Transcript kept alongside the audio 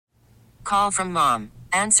Call from mom.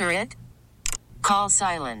 Answer it. Call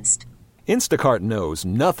silenced. Instacart knows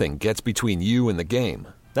nothing gets between you and the game.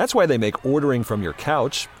 That's why they make ordering from your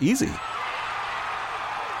couch easy.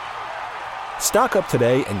 Stock up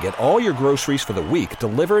today and get all your groceries for the week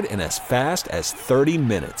delivered in as fast as 30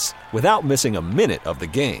 minutes without missing a minute of the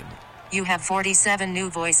game. You have 47 new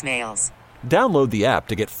voicemails. Download the app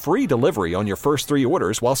to get free delivery on your first 3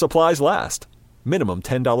 orders while supplies last. Minimum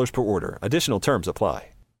 $10 per order. Additional terms apply.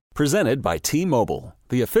 Presented by T-Mobile,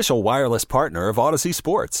 the official wireless partner of Odyssey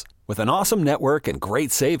Sports. With an awesome network and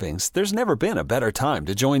great savings, there's never been a better time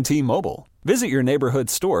to join T-Mobile. Visit your neighborhood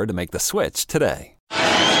store to make the switch today.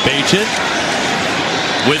 Bagent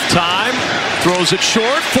with time, throws it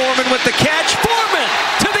short. Foreman with the catch. Foreman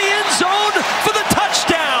to the end zone for the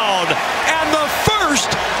touchdown. And the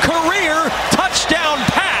first career touchdown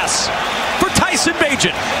pass for Tyson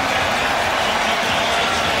Bagent.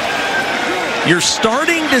 You're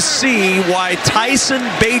starting to see why Tyson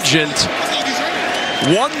Bagent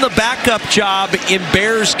won the backup job in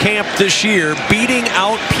Bears camp this year, beating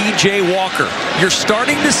out P.J. Walker. You're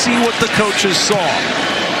starting to see what the coaches saw.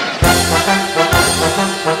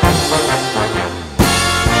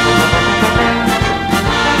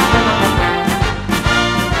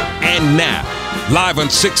 And now, live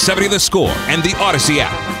on 670 The Score and the Odyssey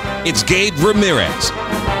app, it's Gabe Ramirez.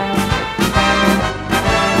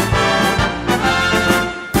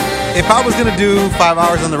 If I was going to do 5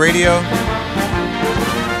 hours on the radio,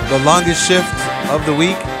 the longest shift of the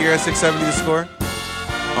week here at 670 The Score,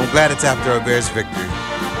 I'm glad it's after a Bears victory.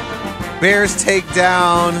 Bears take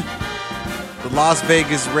down the Las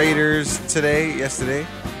Vegas Raiders yesterday.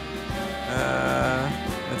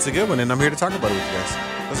 It's a good one, and I'm here to talk about it with you guys.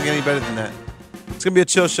 Doesn't get any better than that. It's going to be a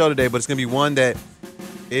chill show today, but it's going to be one that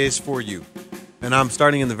is for you. And I'm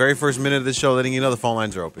starting in the very first minute of the show, letting you know the phone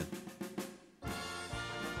lines are open.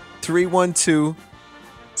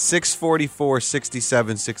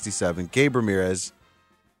 312-644-6767. Gabe Ramirez.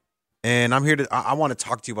 And I'm here I want to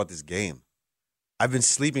talk to you about this game. I've been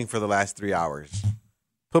sleeping for the last 3 hours.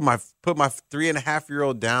 Put my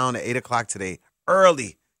 3.5-year-old down at 8 o'clock today,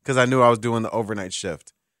 early, because I knew I was doing the overnight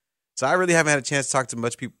shift. So I really haven't had a chance to talk to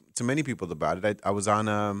many people about it. I was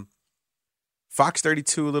on Fox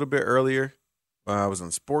 32 a little bit earlier. I was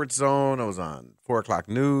on Sports Zone. I was on 4 o'clock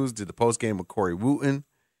news, did the post game with Corey Wooten.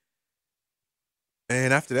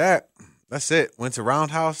 And after that, that's it. Went to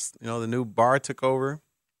Roundhouse. The new bar took over.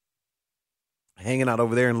 Hanging out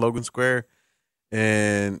over there in Logan Square.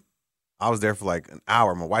 And I was there for like an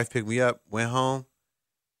hour. My wife picked me up, went home.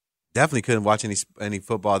 Definitely couldn't watch any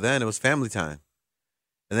football then. It was family time.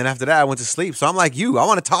 And then after that, I went to sleep. So I'm like you. I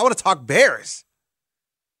want to talk Bears.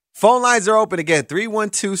 Phone lines are open again.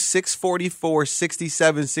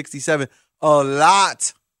 312-644-6767. A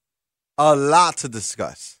lot to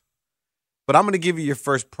discuss. But I'm going to give you your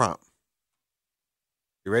first prompt.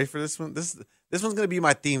 You ready for this one? This one's going to be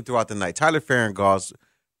my theme throughout the night. Tyler Farringall's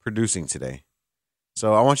producing today.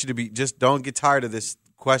 So I want you to just don't get tired of this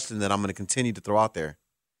question that I'm going to continue to throw out there.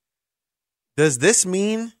 Does this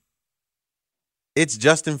mean it's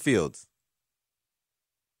Justin Fields?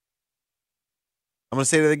 I'm going to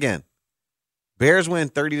say that again. Bears win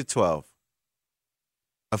 30-12.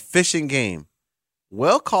 Efficient game.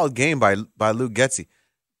 Well-called game by Luke Getsy.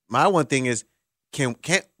 My one thing is,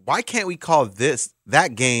 why can't we call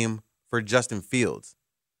that game for Justin Fields?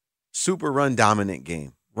 Super run dominant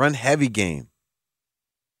game. Run heavy game.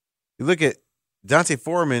 You look at Dante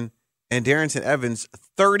Foreman and Darrington Evans,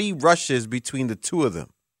 30 rushes between the two of them.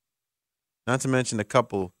 Not to mention a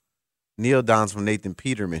couple kneel downs from Nathan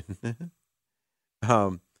Peterman.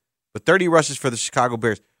 But 30 rushes for the Chicago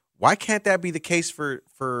Bears. Why can't that be the case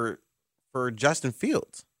for Justin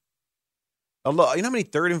Fields? You know how many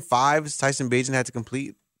 3rd and 5s Tyson Bagent had to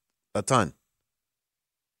complete? A ton.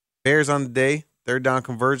 Bears on the day, 3rd down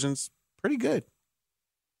conversions, pretty good.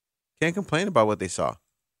 Can't complain about what they saw.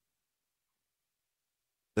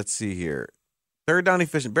 Let's see here. 3rd down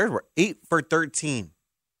efficient. Bears were 8 for 13.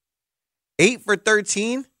 8 for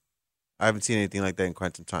 13? I haven't seen anything like that in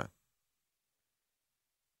quite some time.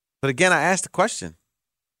 But again, I asked the question,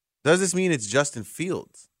 does this mean it's Justin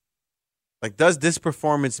Fields? Like, does this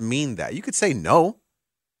performance mean that? You could say no.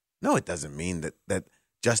 No, it doesn't mean that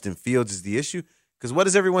Justin Fields is the issue. Because what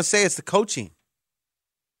does everyone say? It's the coaching.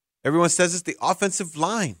 Everyone says it's the offensive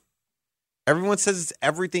line. Everyone says it's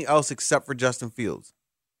everything else except for Justin Fields.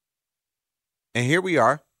 And here we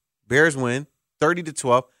are. Bears win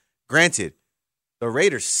 30-12. Granted, the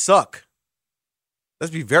Raiders suck.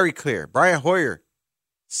 Let's be very clear. Brian Hoyer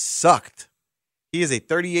sucked. He is a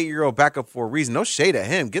 38-year-old backup for a reason. No shade at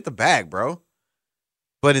him. Get the bag, bro.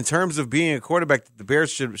 But in terms of being a quarterback that the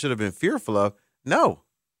Bears should have been fearful of, no.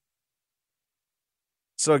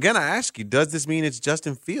 So again, I ask you, does this mean it's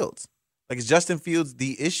Justin Fields? Like, is Justin Fields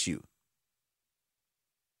the issue?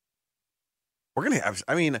 We're going to have,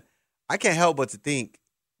 I can't help but to think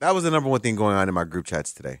that was the number one thing going on in my group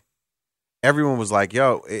chats today. Everyone was like,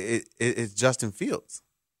 yo, it's Justin Fields.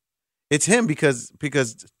 It's him because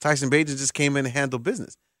Tyson Bagent just came in and handled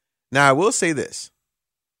business. Now, I will say this.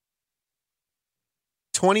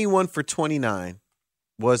 21 for 29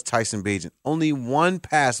 was Tyson Bagent. Only one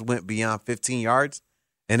pass went beyond 15 yards,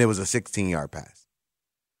 and it was a 16-yard pass.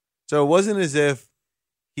 So it wasn't as if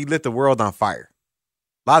he lit the world on fire.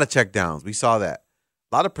 A lot of checkdowns. We saw that.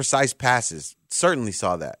 A lot of precise passes. Certainly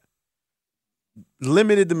saw that.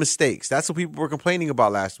 Limited the mistakes. That's what people were complaining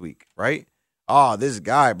about last week, right? Oh, this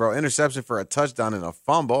guy, bro, interception for a touchdown and a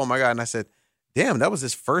fumble. Oh, my God. And I said, damn, that was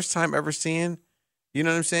his first time ever seeing, you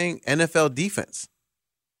know what I'm saying, NFL defense.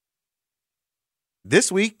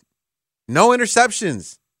 This week, no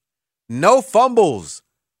interceptions, no fumbles,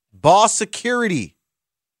 ball security,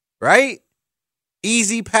 right?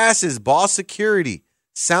 Easy passes, ball security.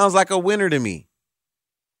 Sounds like a winner to me.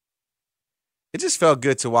 It just felt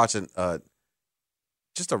good to watch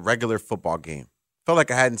just a regular football game. Felt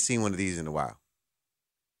like I hadn't seen one of these in a while.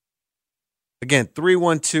 Again,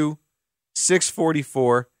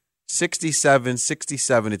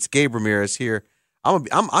 312-644-6767. It's Gabe Ramirez here.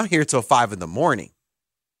 I'm here till 5 a.m.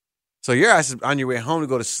 So your ass is on your way home to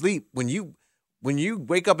go to sleep. When you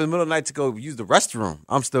wake up in the middle of the night to go use the restroom,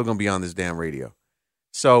 I'm still gonna be on this damn radio.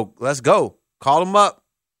 So let's go. Call them up.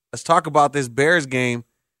 Let's talk about this Bears game.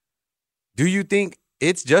 Do you think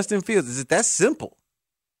it's Justin Fields? Is it that simple?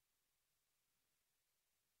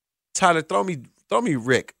 Tyler, throw me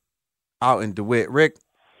Rick out in DeWitt. Rick,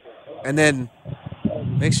 and then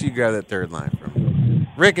make sure you grab that third line from me.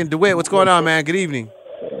 Rick and DeWitt, what's going on, man? Good evening.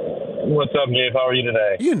 What's up, Gabe? How are you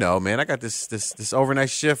today? You know, man, I got this overnight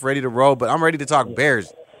shift ready to roll, but I'm ready to talk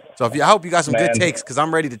Bears. So I hope you got some good takes because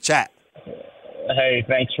I'm ready to chat. Hey,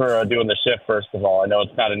 thanks for doing the shift, first of all. I know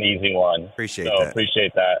it's not an easy one. Appreciate that.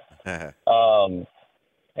 Appreciate that.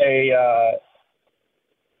 Hey,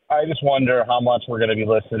 I just wonder how much we're going to be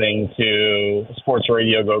listening to sports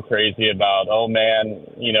radio go crazy about, oh, man,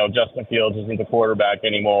 Justin Fields isn't the quarterback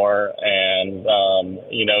anymore, and,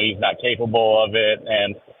 he's not capable of it.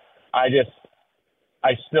 And I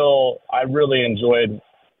really enjoyed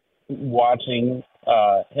watching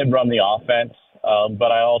him run the offense,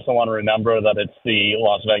 but I also want to remember that it's the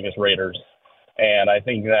Las Vegas Raiders. And I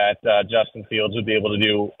think that Justin Fields would be able to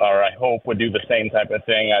do, or I hope would do the same type of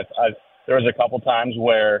thing. There was a couple times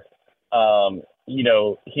where,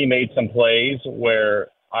 he made some plays where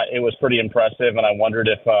it was pretty impressive, and I wondered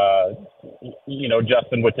if,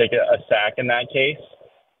 Justin would take a sack in that case.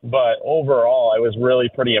 But overall, I was really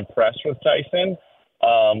pretty impressed with Tyson.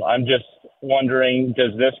 I'm just wondering,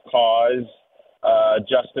 does this cause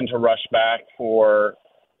Justin to rush back for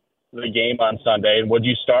the game on Sunday? And would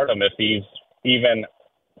you start him if he's even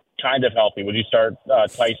kind of healthy? Would you start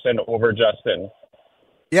Tyson over Justin?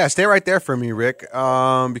 Yeah, stay right there for me, Rick,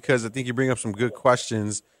 because I think you bring up some good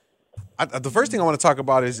questions. The first thing I want to talk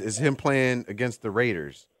about is him playing against the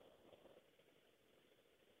Raiders.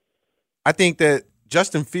 I think that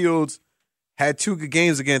Justin Fields had two good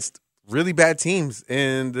games against really bad teams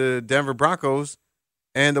in the Denver Broncos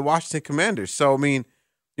and the Washington Commanders. So,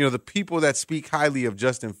 the people that speak highly of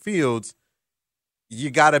Justin Fields, you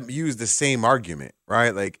got to use the same argument,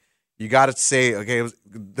 right? Like, you got to say, okay,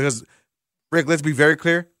 Rick, let's be very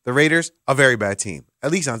clear. The Raiders, a very bad team,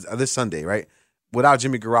 at least on this Sunday, right? Without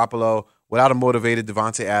Jimmy Garoppolo, without a motivated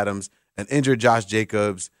Devontae Adams, an injured Josh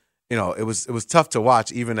Jacobs, it was tough to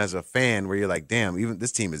watch even as a fan where you're like, damn, even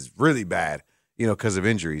this team is really bad, because of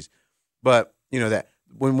injuries. But, that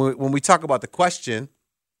when we talk about the question,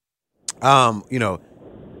 does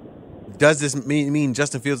this mean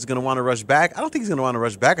Justin Fields is going to want to rush back? I don't think he's going to want to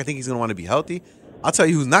rush back. I think he's going to want to be healthy. I'll tell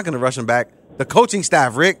you who's not going to rush him back. The coaching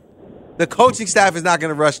staff, Rick. The coaching staff is not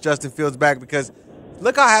going to rush Justin Fields back because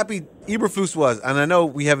look how happy Eberflus was. And I know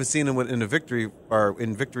we haven't seen him in victory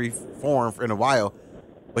form in a while,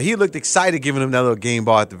 but he looked excited giving him that little game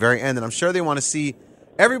ball at the very end. And I'm sure they want to see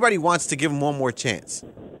 – everybody wants to give him one more chance,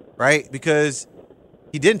 right? Because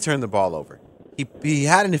he didn't turn the ball over. He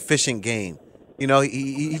had an efficient game.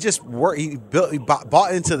 He just worked. He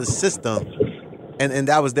bought into the system, and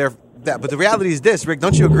that was there. But the reality is this, Rick.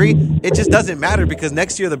 Don't you agree? It just doesn't matter because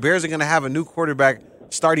next year the Bears are going to have a new quarterback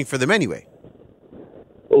starting for them anyway.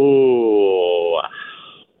 Ooh,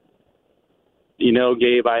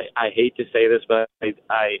 Gabe, I hate to say this, but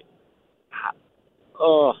I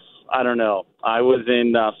don't know. I was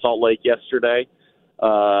in Salt Lake yesterday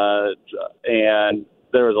and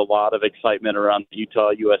there was a lot of excitement around the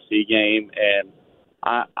Utah USC game, and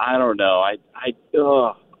I don't know. I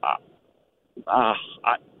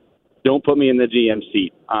don't put me in the GM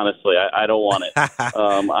seat. Honestly, I don't want it. I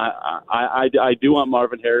do want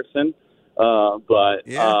Marvin Harrison, but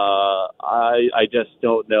I just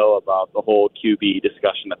don't know about the whole QB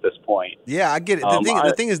discussion at this point. Yeah, I get it.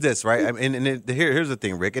 The thing is this, right? I mean, here's the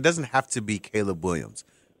thing, Rick. It doesn't have to be Caleb Williams,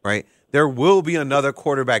 right? There will be another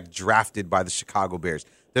quarterback drafted by the Chicago Bears.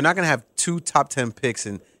 They're not going to have 2 top 10 picks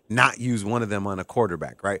and not use one of them on a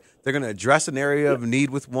quarterback, right? They're going to address an area of need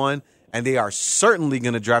with one, and they are certainly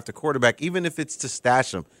going to draft a quarterback, even if it's to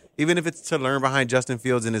stash him, even if it's to learn behind Justin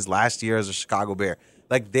Fields in his last year as a Chicago Bear.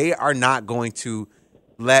 Like, they are not going to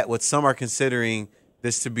let what some are considering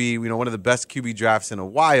this to be, one of the best QB drafts in a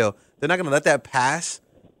while. They're not going to let that pass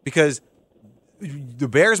because the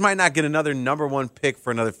Bears might not get another number 1 pick for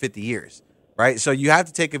another 50 years, right? So you have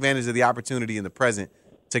to take advantage of the opportunity in the present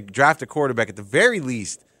to draft a quarterback at the very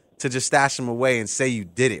least, to just stash them away and say you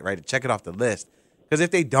did it, right? To check it off the list. Because if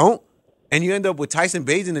they don't, and you end up with Tyson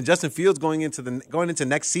Bagent and Justin Fields going into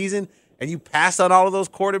next season, and you pass on all of those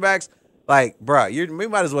quarterbacks, like, bruh, we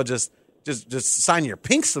might as well just sign your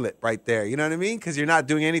pink slip right there. You know what I mean? Because you're not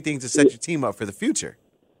doing anything to set your team up for the future.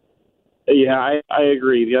 Yeah, I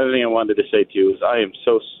agree. The other thing I wanted to say, too, is I am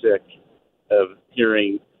so sick of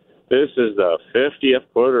hearing this is the 50th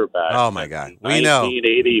quarterback. Oh, my God. We know.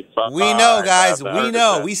 1985. We know, guys. We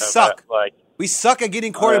know. We suck. We suck at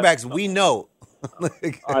getting quarterbacks. We know.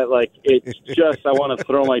 I want to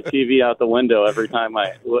throw my TV out the window every time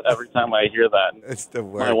I hear that. It's the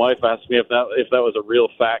worst. My wife asked me if that was a real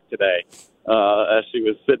fact today. As she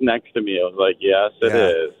was sitting next to me, I was like, "Yes, it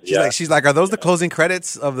is." She's like, "Are those the closing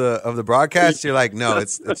credits of the broadcast?" You're like, "No,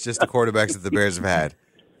 it's just the quarterbacks that the Bears have had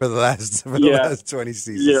for the last 20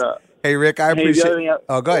 seasons." Yeah. Hey, Rick, I appreciate. Go ahead. Yeah.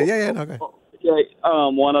 No, go ahead. Okay.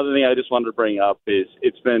 One other thing I just wanted to bring up is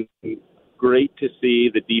it's been great to see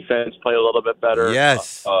the defense play a little bit better.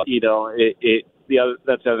 Yes. That's the other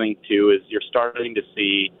thing too is you're starting to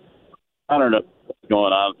see. I don't know what's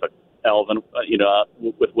going on with Elvin.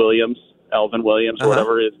 With Williams. Elvin Williams or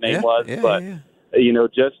whatever his name was.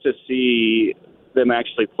 Just to see them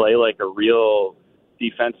actually play like a real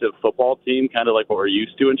defensive football team, kind of like what we're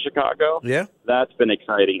used to in Chicago. Yeah. That's been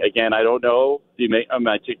exciting. Again, I don't know. Am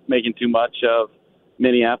I making too much of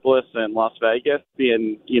Minneapolis and Las Vegas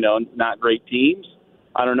being, not great teams?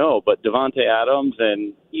 I don't know. But Devontae Adams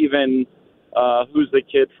and even who's the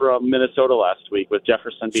kid from Minnesota last week with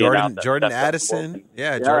Jefferson being out? Jordan Addison.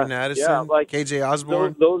 Yeah, Jordan Addison. Yeah, like KJ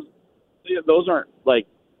Osborne. Those aren't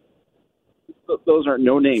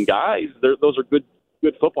no-name guys. Those are good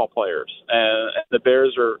football players, and the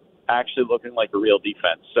Bears are actually looking like a real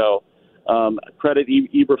defense. So credit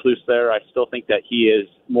Eberflus there. I still think that he is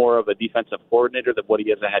more of a defensive coordinator than what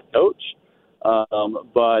he is a head coach.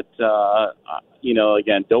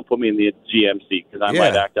 Again, don't put me in the GM seat because I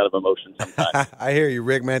might act out of emotion sometimes. I hear you,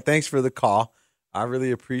 Rick, man. Thanks for the call. I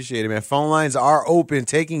really appreciate it, man. Phone lines are open,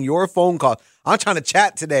 taking your phone calls. I'm trying to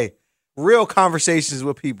chat today. Real conversations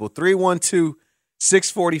with people.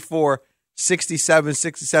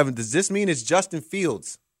 312-644-6767. Does this mean it's Justin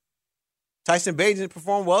Fields? Tyson Bagent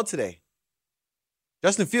performed well today.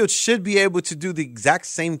 Justin Fields should be able to do the exact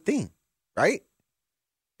same thing, right?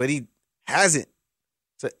 But he hasn't.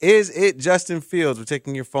 So is it Justin Fields? We're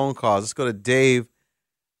taking your phone calls. Let's go to Dave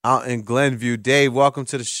out in Glenview. Dave, welcome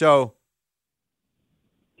to the show.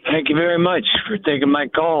 Thank you very much for taking my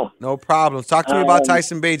call. No problem. Talk to me about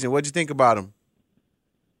Tyson Bagent. What'd you think about him?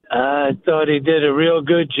 I thought he did a real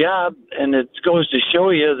good job, and it goes to show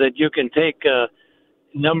you that you can take a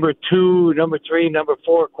number 2, number 3, number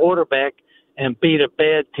 4 quarterback and beat a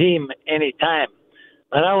bad team anytime.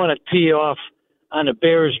 But I want to tee you off on the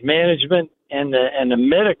Bears management and the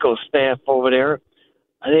medical staff over there.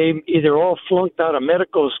 They either all flunked out of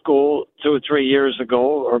medical school 2 or 3 years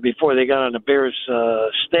ago or before they got on the Bears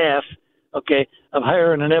staff, of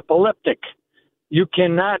hiring an epileptic. You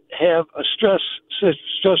cannot have a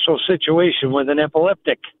stressful situation with an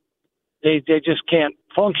epileptic. They just can't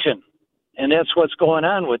function. And that's what's going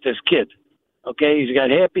on with this kid. Okay, he's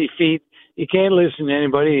got happy feet. He can't listen to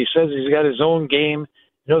anybody. He says he's got his own game.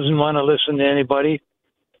 He doesn't want to listen to anybody.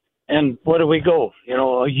 And what do we go?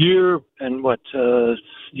 A year and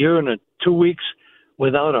year and 2 weeks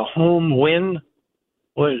without a home win?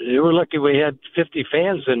 Well, they were lucky we had 50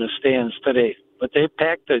 fans in the stands today, but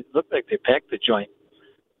looked like they packed the joint.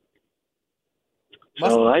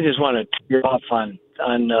 So I just want to tear off on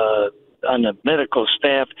the medical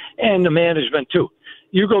staff and the management too.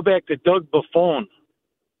 You go back to Doug Buffon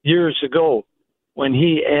years ago. when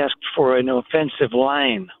he asked for an offensive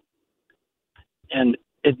line, and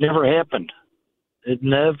it never happened. It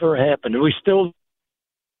never happened. We still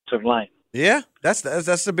offensive line. Yeah, that's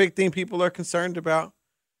the big thing people are concerned about.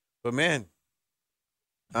 But man,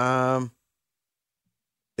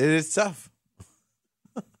 it is tough.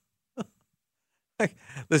 Like,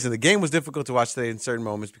 listen, the game was difficult to watch today in certain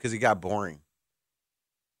moments because it got boring.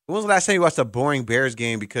 When was the last time you watched a boring Bears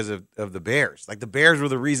game because of the Bears? Like, the Bears were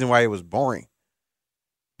the reason why it was boring.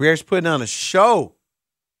 Bears putting on a show.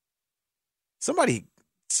 Somebody's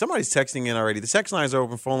texting in already. The text lines are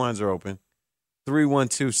open. Phone lines are open.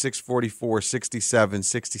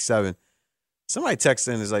 312-644-6767. Somebody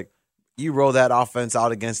texted in is like, you roll that offense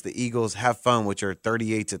out against the Eagles. Have fun with your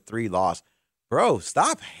 38-3 loss. Bro,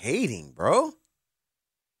 stop hating, bro.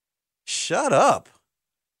 Shut up.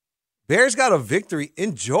 Bears got a victory.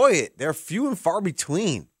 Enjoy it. They're few and far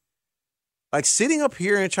between. Like, sitting up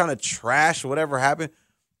here and trying to trash whatever happened.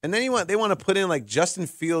 And then they want to put in like Justin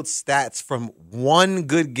Fields stats from one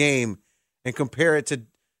good game and compare it to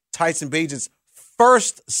Tyson Bagent's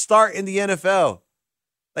first start in the NFL.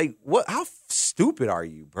 Like, what? How stupid are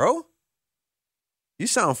you, bro? You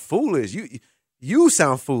sound foolish. You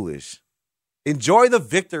sound foolish. Enjoy the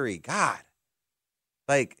victory. God.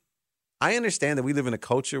 Like, I understand that we live in a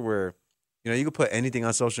culture where, you can put anything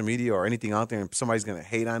on social media or anything out there and somebody's going to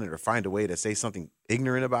hate on it or find a way to say something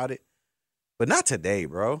ignorant about it. But not today,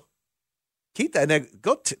 bro. Keep that.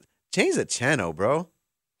 Change the channel, bro.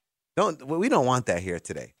 We don't want that here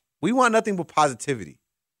today. We want nothing but positivity.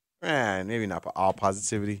 Maybe not all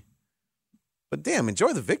positivity. But damn,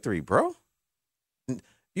 enjoy the victory, bro.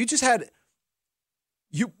 You just had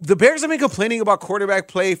the Bears have been complaining about quarterback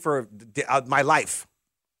play for my life.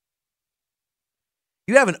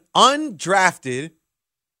 You have an undrafted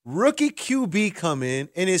rookie QB come in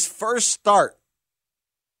his first start,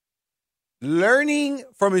 learning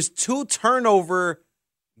from his 2 turnover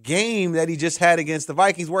game that he just had against the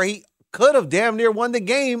Vikings, where he could have damn near won the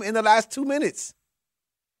game in the last 2 minutes.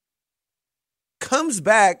 Comes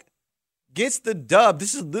back, gets the dub.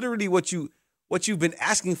 This is literally what you've been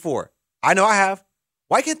asking for. I know I have.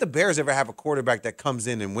 Why can't the Bears ever have a quarterback that comes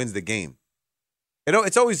in and wins the game?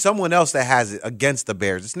 It's always someone else that has it against the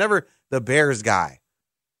Bears. It's never the Bears guy.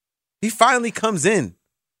 He finally comes in,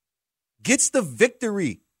 gets the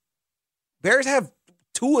victory. Bears have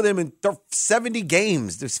 2 of them in 70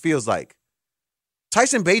 games, this feels like.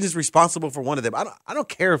 Tyson Bagent's responsible for one of them. I don't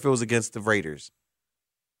care if it was against the Raiders.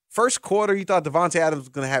 First quarter, you thought Devontae Adams was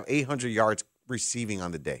going to have 800 yards receiving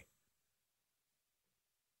on the day.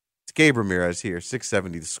 It's Gabe Ramirez here,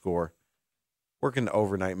 670 the score. Working the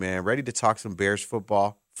overnight, man. Ready to talk some Bears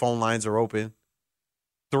football. Phone lines are open.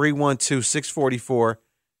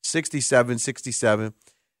 312-644-6767.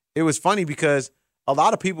 It was funny because a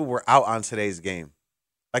lot of people were out on today's game.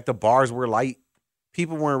 Like, the bars were light.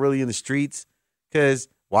 People weren't really in the streets. Because,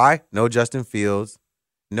 why? No Justin Fields.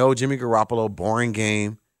 No Jimmy Garoppolo. Boring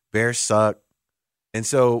game. Bears suck. And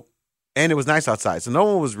it was nice outside. So no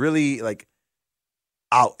one was really, like,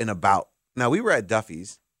 out and about. Now, we were at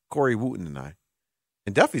Duffy's, Corey Wooten and I.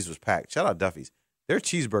 And Duffy's was packed. Shout out Duffy's. Their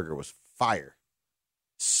cheeseburger was fire.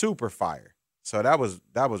 Super fire. So that was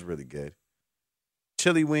really good.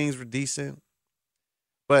 Chili wings were decent.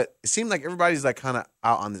 But it seemed like everybody's like kind of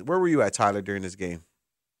out on this. Where were you at, Tyler, during this game?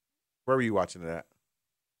 Where were you watching it at?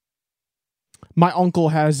 My uncle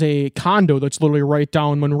has a condo that's literally right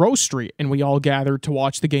down Monroe Street, and we all gathered to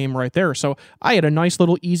watch the game right there. So I had a nice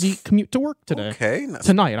little easy commute to work today. Okay.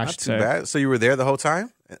 Tonight, I should say. Not too bad. So you were there the whole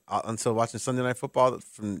time? Until watching Sunday Night Football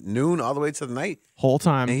from noon all the way to the night? Whole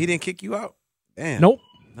time. And he didn't kick you out? Damn. Nope.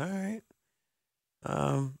 All right.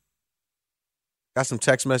 Got some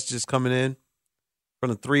text messages coming in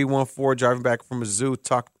from the 314 driving back from a zoo.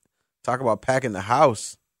 Talk about packing the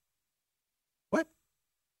house. What?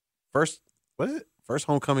 What is it? First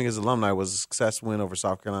homecoming as alumni was a success win over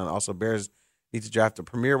South Carolina. Also, Bears need to draft a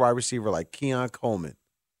premier wide receiver like Keon Coleman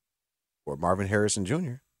or Marvin Harrison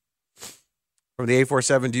Jr. From the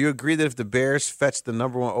 847, do you agree that if the Bears fetch the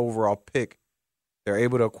number 1 overall pick, they're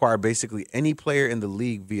able to acquire basically any player in the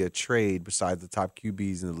league via trade besides the top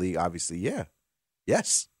QBs in the league? Obviously, yeah.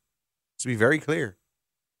 Yes. To be very clear.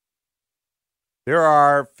 There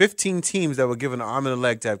are 15 teams that would give an arm and a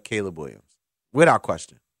leg to have Caleb Williams, without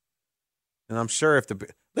question. And I'm sure if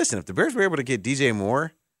the Bears were able to get DJ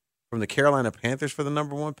Moore from the Carolina Panthers for the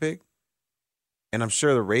number 1 pick, and I'm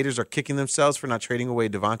sure the Raiders are kicking themselves for not trading away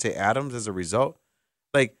Devontae Adams as a result.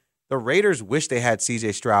 Like, the Raiders wish they had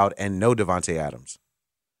C.J. Stroud and no Devontae Adams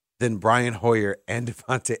than Brian Hoyer and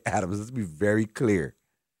Devontae Adams. Let's be very clear.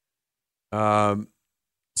 So,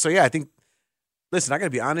 yeah, I think listen, I got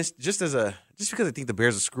to be honest, just because I think the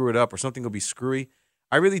Bears will screw it up or something will be screwy,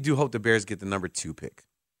 I really do hope the Bears get the number 2 pick.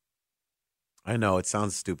 I know it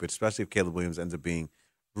sounds stupid, especially if Caleb Williams ends up being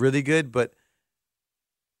really good, but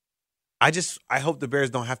I hope the Bears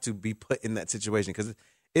don't have to be put in that situation because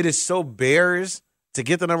it is so Bears to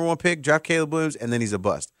get the number 1 pick, draft Caleb Williams, and then he's a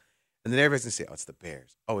bust. And then everybody's going to say, oh, it's the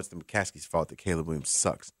Bears. Oh, it's the McCaskey's fault that Caleb Williams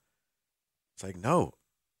sucks. It's like, no.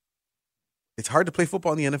 It's hard to play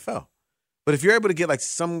football in the NFL. But if you're able to get like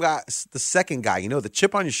some guy, the second guy, the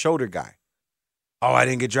chip on your shoulder guy. Oh, I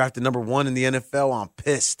didn't get drafted number 1 in the NFL. I'm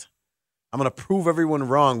pissed. I'm going to prove everyone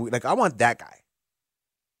wrong. Like, I want that guy.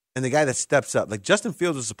 And the guy that steps up. Like, Justin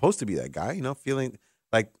Fields was supposed to be that guy, feeling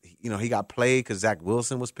like, he got played because Zach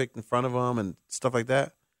Wilson was picked in front of him and stuff like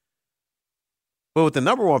that. But with the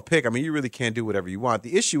number 1 pick, I mean, you really can't do whatever you want.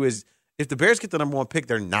 The issue is if the Bears get the number 1 pick,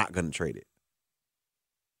 they're not going to trade it.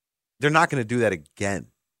 They're not going to do that again.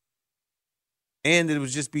 And it would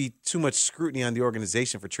just be too much scrutiny on the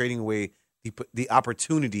organization for trading away the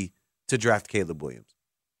opportunity to draft Caleb Williams.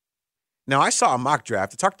 Now, I saw a mock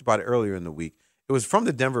draft. I talked about it earlier in the week. It was from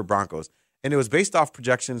the Denver Broncos, and it was based off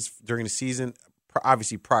projections during the season,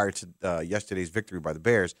 obviously prior to yesterday's victory by the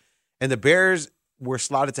Bears. And the Bears were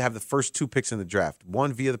slotted to have the first 2 picks in the draft,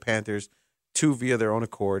 1 via the Panthers, 2 via their own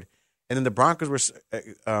accord. And then the Broncos were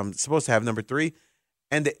supposed to have number 3.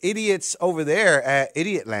 And the idiots over there at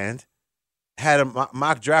Idiot Land had a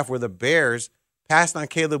mock draft where the Bears passed on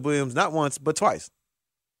Caleb Williams not once, but twice.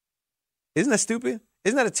 Isn't that stupid?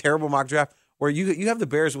 Isn't that a terrible mock draft where you have the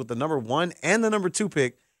Bears with the number 1 and the number 2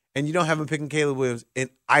 pick, and you don't have them picking Caleb Williams in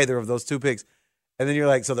either of those 2 picks? And then you're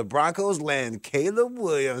like, so the Broncos land Caleb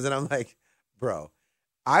Williams. And I'm like, bro,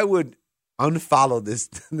 I would unfollow this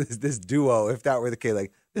duo if that were the case.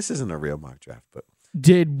 Like, this isn't a real mock draft, but.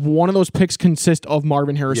 Did one of those picks consist of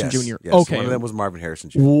Marvin Harrison Jr.? Yes, okay. One of them was Marvin Harrison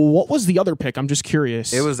Jr. What was the other pick? I'm just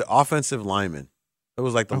curious. It was the offensive lineman. It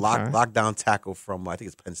was like the lockdown tackle from, I think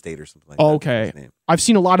it's Penn State or something like that. Okay. I've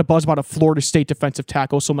seen a lot of buzz about a Florida State defensive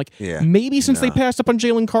tackle, so I'm like, maybe since they passed up on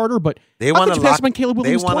Jalen Carter, but they want to pass up on Caleb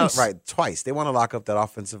Williams twice. Right, twice. They want to lock up that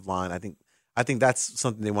offensive line. I think that's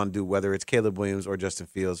something they want to do, whether it's Caleb Williams or Justin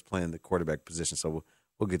Fields playing the quarterback position. So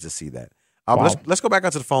we'll get to see that. Wow. Let's go back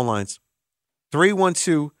out to the phone lines.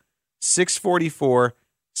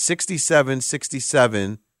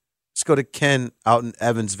 312-644-6767. Let's go to Ken out in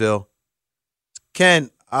Evansville.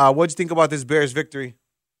 Ken, what'd you think about this Bears victory?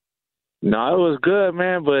 No, it was good,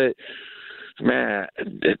 man, but, man,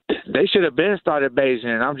 they should have been started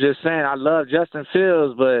Beijing. I'm just saying, I love Justin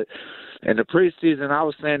Fields, but in the preseason, I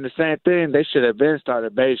was saying the same thing. They should have been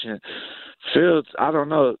started Beijing. Fields, I don't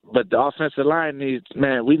know, but the offensive line we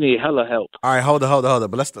need hella help. All right, hold on.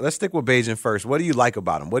 But let's stick with Beijing first. What do you like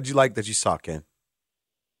about him? What did you like that you saw, Ken?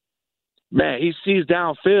 Man, he sees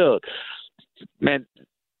downfield. Man,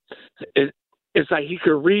 it's like he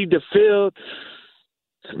could read the field.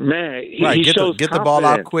 Man, he shows get the ball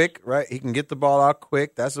out quick, right? He can get the ball out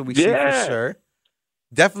quick. That's what we see for sure.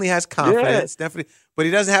 Definitely has confidence. Definitely, but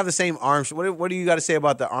he doesn't have the same arm. What do you got to say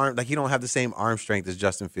about the arm? Like, he don't have the same arm strength as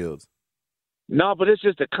Justin Fields. No, but it's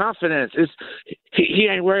just the confidence. He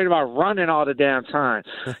ain't worried about running all the damn time.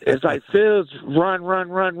 It's like Fields run,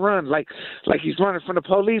 like he's running from the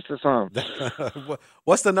police or something.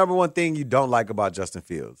 What's the number 1 thing you don't like about Justin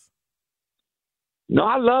Fields? No,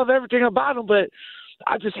 I love everything about him, but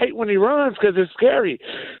I just hate when he runs because it's scary.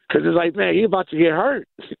 Because it's like, man, he's about to get hurt.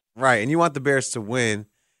 Right, and you want the Bears to win.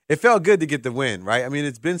 It felt good to get the win, right? I mean,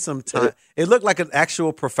 it's been some time. It looked like an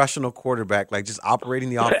actual professional quarterback, like just operating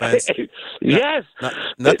the offense. Yes.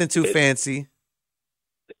 Nothing too fancy.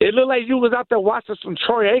 It looked like you was out there watching some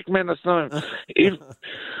Troy Aikman or something.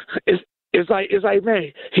 It's like,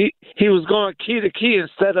 man, he was going key to key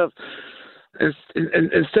instead of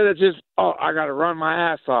just, I got to run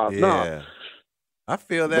my ass off. Yeah. No. I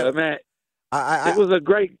feel that. But, man, it was a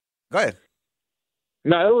great. Go ahead.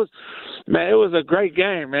 No, it was a great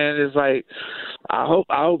game, man. It's like, I hope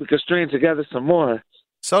we can string together some more.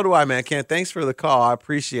 So do I, man. Ken, thanks for the call. I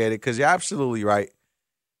appreciate it because you're absolutely right.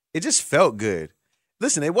 It just felt good.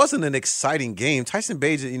 Listen, it wasn't an exciting game. Tyson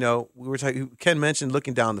Bagent, Ken mentioned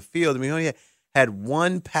looking down the field. I mean, he only had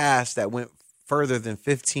 1 pass that went further than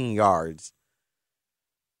 15 yards.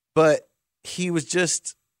 But he was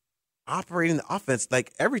just operating the offense.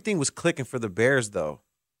 Like, everything was clicking for the Bears, though.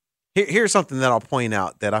 Here's something that I'll point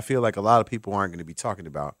out that I feel like a lot of people aren't going to be talking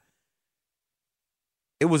about.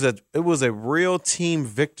 It was a real team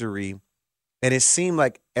victory, and it seemed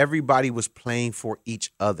like everybody was playing for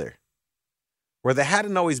each other, where that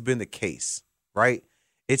hadn't always been the case, right?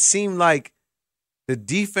 It seemed like the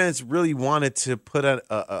defense really wanted to put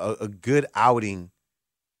a good outing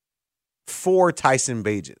for Tyson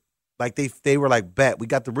Bagent. Like they were like, bet, we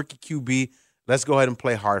got the rookie QB. Let's go ahead and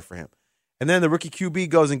play hard for him. And then the rookie QB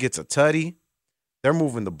goes and gets a tutty. They're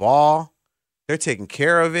moving the ball. They're taking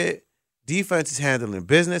care of it. Defense is handling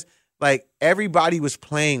business. Like, everybody was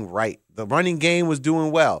playing right. The running game was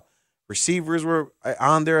doing well. Receivers were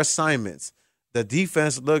on their assignments. The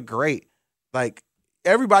defense looked great. Like,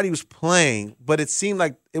 everybody was playing, but it seemed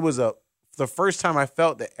like it was the first time I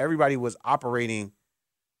felt that everybody was operating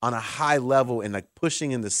on a high level and, like,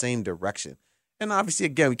 pushing in the same direction. And obviously,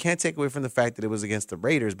 again, we can't take away from the fact that it was against the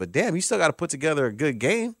Raiders, but damn, you still got to put together a good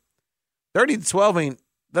game. 30-12 ain't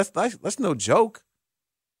that's no joke.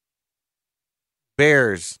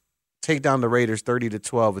 Bears take down the Raiders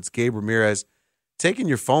 30-12. It's Gabe Ramirez taking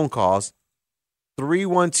your phone calls.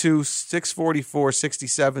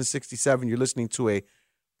 312-644-6767. You're listening to a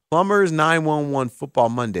Plumbers 911 Football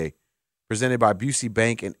Monday presented by Busey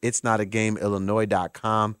Bank and It's Not a Game,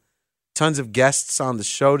 Illinois.com. Tons of guests on the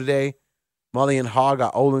show today. Mully and Hall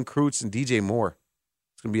got Olin Kreutz and DJ Moore.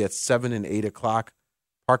 It's going to be at 7 and 8 o'clock.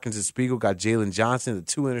 Parkins and Spiegel got Jalen Johnson, the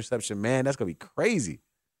 2-interception man. That's going to be crazy.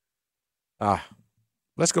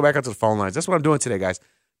 Let's go back out to the phone lines. That's what I'm doing today, guys.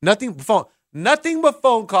 Nothing but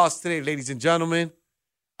phone calls today, ladies and gentlemen.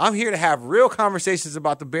 I'm here to have real conversations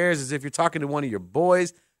about the Bears as if you're talking to one of your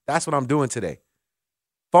boys. That's what I'm doing today.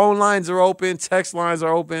 Phone lines are open. Text lines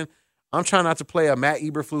are open. I'm trying not to play a Matt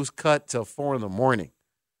Eberflus cut till 4 in the morning.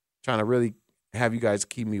 Trying to really have you guys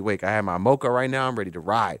keep me awake. I have my mocha right now. I'm ready to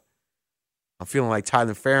ride. I'm feeling like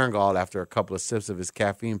Tyler Farringall after a couple of sips of his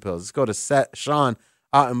caffeine pills. Let's go to Sean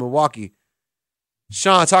out in Milwaukee.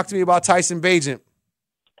 Sean, talk to me about Tyson Bagent.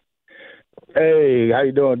 Hey, how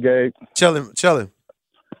you doing, Gabe? Chilling.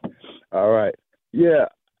 All right. Yeah,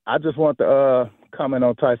 I just want to comment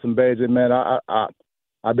on Tyson Bagent, man.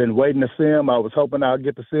 I've been waiting to see him. I was hoping I'd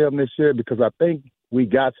get to see him this year because I think we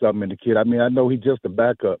got something in the kid. I mean, I know he's just a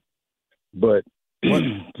backup, but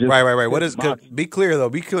right. What is good? Be clear though.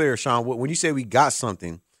 Be clear, Sean. When you say we got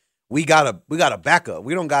something, we got a backup.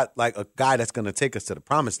 We don't got like a guy that's going to take us to the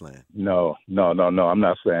promised land. No. I'm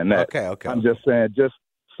not saying that. Okay. I'm just saying just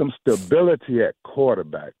some stability at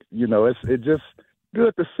quarterback. You know, it's just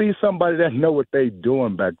good to see somebody that know what they're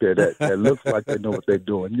doing back there. That looks like they know what they're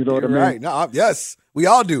doing. You know what I mean? Right. No. Yes, we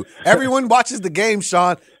all do. Everyone watches the game,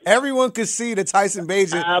 Sean. Everyone can see that Tyson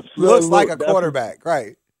Bagent looks like a quarterback.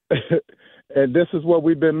 Right. And this is what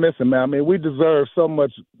we've been missing, man. I mean, we deserve so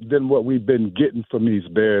much than what we've been getting from these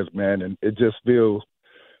Bears, man. And it just feels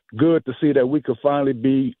good to see that we could finally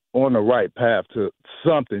be on the right path to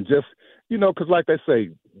something. Just, you know, because like they say,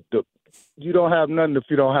 you don't have nothing if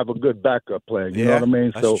you don't have a good backup plan. You know what I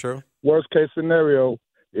mean? That's true. Worst case scenario,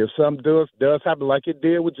 if something does happen like it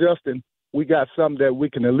did with Justin, we got something that we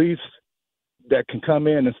can at least that can come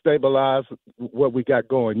in and stabilize what we got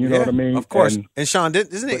going. You know what I mean? Of course. And Sean, they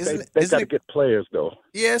got to get players, though.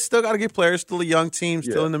 Yeah, still got to get players. Still a young team,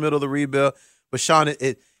 still in the middle of the rebuild. But Sean,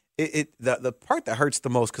 the part that hurts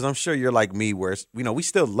the most, because I'm sure you're like me, where we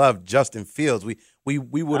still love Justin Fields. We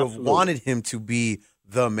would have wanted him to be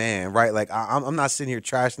the man, right? Like I'm not sitting here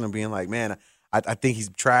trashing him, being like, man, I think he's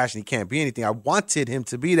trash and he can't be anything. I wanted him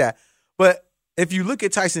to be that. But if you look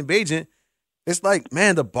at Tyson Bagent, it's like,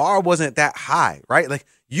 man, the bar wasn't that high, right? Like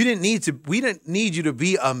we didn't need you to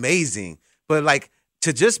be amazing, but like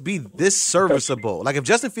to just be this serviceable. Like if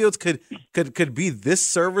Justin Fields could be this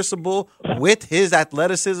serviceable with his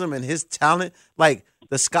athleticism and his talent, like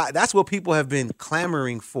the sky, that's what people have been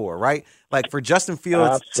clamoring for, right? Like for Justin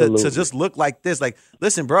Fields to just look like this. Like,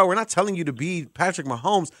 listen, bro, we're not telling you to be Patrick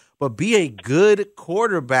Mahomes, but be a good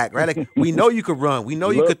quarterback, right? Like we know you could run. We know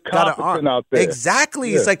you could got an arm. Out there.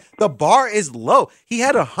 Exactly. Yeah. It's like the bar is low. He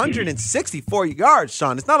had 164 yards,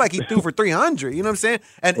 Sean. It's not like he threw for 300. You know what I'm saying?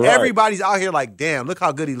 And everybody's out here like, damn, look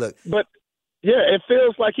how good he looked. But yeah, it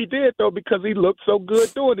feels like he did though because he looked so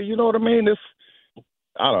good doing it. You know what I mean?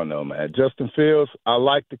 I don't know, man. Justin Fields, I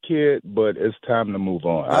like the kid, but it's time to move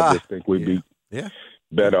on. I just think we'd be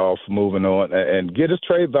better off moving on and get his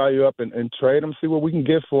trade value up and trade him, see what we can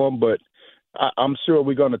get for him. But I'm sure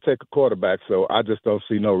we're going to take a quarterback, so I just don't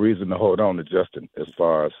see no reason to hold on to Justin as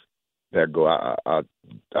far as that go. I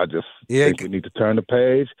just think we need to turn the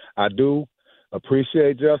page. I do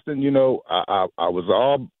appreciate Justin. You know, I was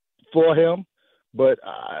all for him, but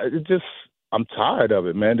I'm tired of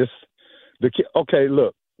it, man. Okay,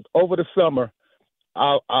 look, over the summer,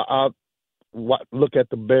 I look at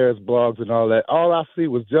the Bears blogs and all that. All I see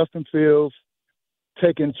was Justin Fields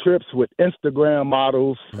taking trips with Instagram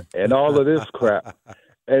models and all of this crap.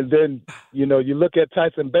 And then, you know, you look at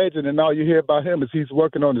Tyson Bagent and all you hear about him is he's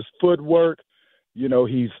working on his footwork. You know,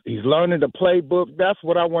 he's learning the playbook. That's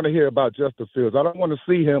what I want to hear about Justin Fields. I don't want to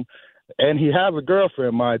see him And he has a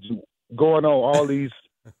girlfriend, mind you, going on all these,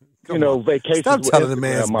 vacations. Stop telling the Instagram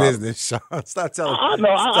man's models. business, Sean. Stop telling. I know.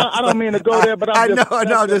 I don't mean to go there, but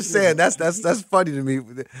I'm just saying that's funny to me.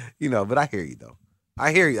 But I hear you though.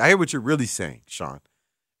 I hear you. I hear what you're really saying, Sean,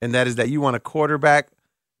 and that is that you want a quarterback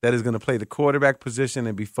that is going to play the quarterback position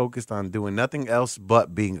and be focused on doing nothing else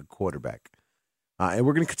but being a quarterback. And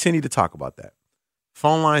we're going to continue to talk about that.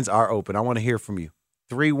 Phone lines are open. I want to hear from you.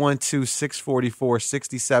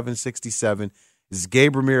 312-644-6767. This is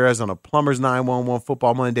Gabe Ramirez on a Plumbers 911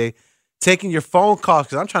 Football Monday, taking your phone calls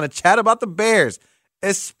because I'm trying to chat about the Bears,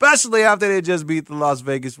 especially after they just beat the Las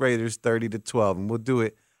Vegas Raiders 30-12. And we'll do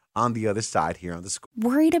it on the other side here on the Score.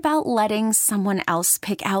 Worried about letting someone else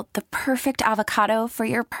pick out the perfect avocado for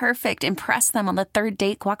your perfect impress them on the third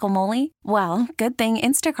date guacamole? Well, good thing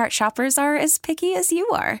Instacart shoppers are as picky as you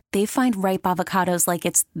are. They find ripe avocados like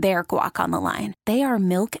it's their guac on the line. They are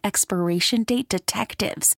milk expiration date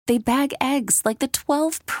detectives. They bag eggs like the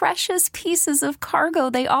 12 precious pieces of cargo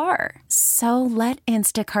they are. So let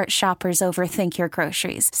Instacart shoppers overthink your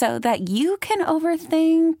groceries so that you can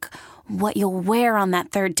overthink what you'll wear on that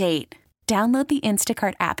third date. Download the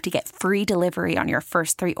Instacart app to get free delivery on your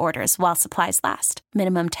first 3 orders while supplies last.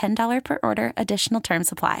 Minimum $10 per order. Additional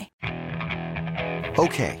terms apply.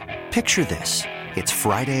 Okay, picture this. It's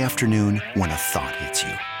Friday afternoon when a thought hits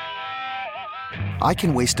you. I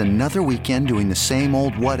can waste another weekend doing the same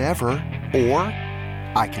old whatever, or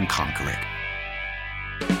I can conquer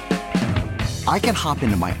it. I can hop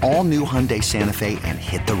into my all-new Hyundai Santa Fe and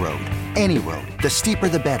hit the road. Any road. The steeper,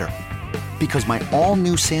 the better. Because my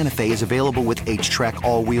all-new Santa Fe is available with H-Track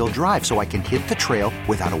all-wheel drive, so I can hit the trail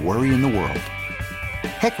without a worry in the world.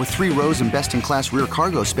 Heck, with 3 rows and best-in-class rear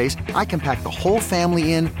cargo space, I can pack the whole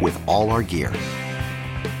family in with all our gear.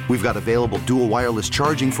 We've got available dual wireless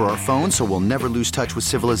charging for our phones, so we'll never lose touch with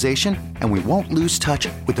civilization, and we won't lose touch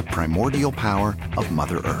with the primordial power of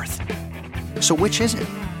Mother Earth. So which is it?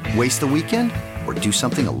 Waste the weekend or do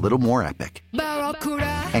something a little more epic?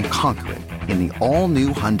 And conquer it in the all-new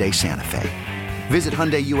Hyundai Santa Fe. Visit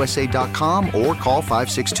HyundaiUSA.com or call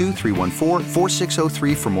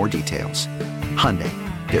 562-314-4603 for more details. Hyundai,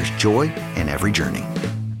 there's joy in every journey.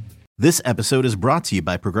 This episode is brought to you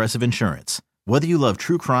by Progressive Insurance. Whether you love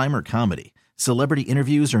true crime or comedy, celebrity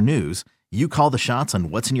interviews or news, you call the shots on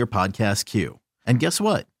what's in your podcast queue. And guess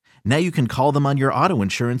what? Now you can call them on your auto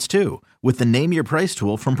insurance too with the Name Your Price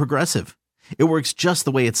tool from Progressive. It works just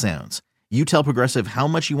the way it sounds. You tell Progressive how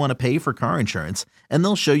much you want to pay for car insurance, and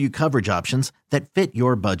they'll show you coverage options that fit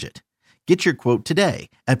your budget. Get your quote today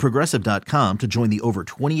at Progressive.com to join the over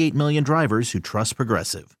 28 million drivers who trust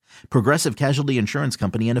Progressive. Progressive Casualty Insurance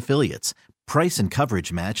Company and Affiliates. Price and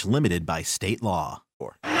coverage match limited by state law.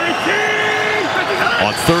 On 3rd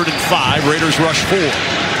and 5, Raiders rush 4.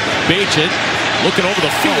 Bagent looking over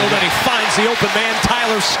the field, and he finds the open man,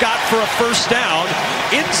 Tyler Scott, for a first down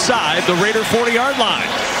inside the Raider 40-yard line.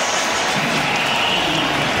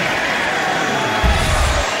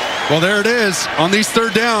 Well, there it is. On these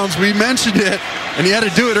 3rd downs, we mentioned it, and he had to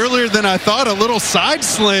do it earlier than I thought. A little side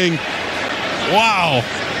sling. Wow.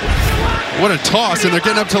 What a toss, and they're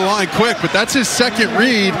getting up to the line quick, but that's his second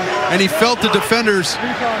read, and he felt the defenders.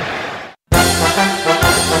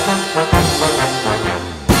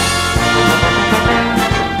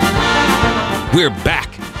 We're back,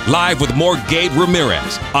 live with more Gabe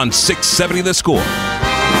Ramirez on 670 The Score.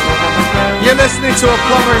 You're listening to a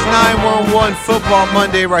Plumbers 911 Football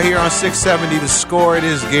Monday right here on 670 The Score. It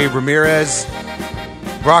is Gabe Ramirez,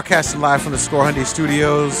 broadcasting live from the Score Hyundai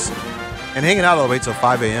Studios and hanging out all the way till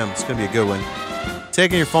 5 a.m. It's going to be a good one.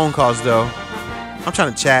 Taking your phone calls, though. I'm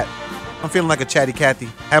trying to chat. I'm feeling like a chatty Cathy.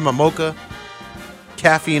 Have my mocha,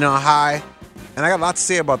 caffeine on high, and I got a lot to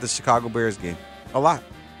say about the Chicago Bears game. A lot.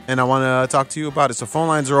 And I want to talk to you about it. So phone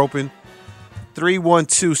lines are open.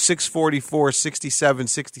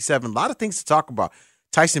 312-644-6767. A lot of things to talk about.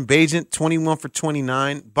 Tyson Bagent, 21 for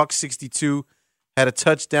 29, $162, had a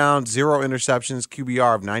touchdown, 0 interceptions,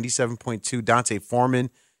 QBR of 97.2. Dante Foreman,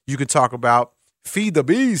 you can talk about. Feed the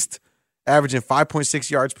Beast, averaging 5.6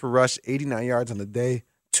 yards per rush, 89 yards on the day,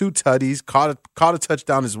 2 tutties, caught a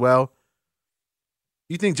touchdown as well.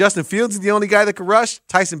 You think Justin Fields is the only guy that can rush?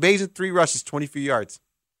 Tyson Bagent, 3 rushes, 24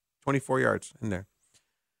 yards in there.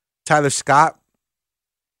 Tyler Scott,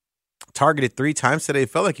 targeted 3 times today. It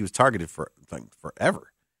felt like he was targeted for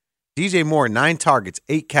forever. DJ Moore, 9 targets,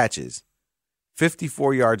 8 catches,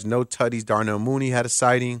 54 yards, no tutties. Darnell Mooney had a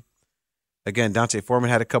sighting. Again, Dante Foreman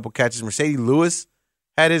had a couple catches. Mercedes Lewis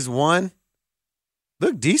had his one.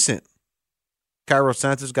 Looked decent. Cairo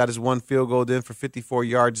Santos got his 1 field goal in for 54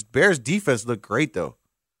 yards. Bears defense looked great, though.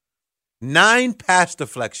 9 pass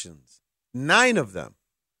deflections. 9 of them.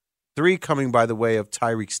 3 coming by the way of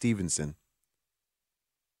Tyreek Stevenson.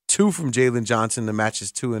 2 from Jalen Johnson to match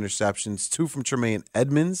his 2 interceptions. 2 from Tremaine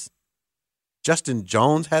Edmonds. Justin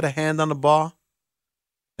Jones had a hand on the ball.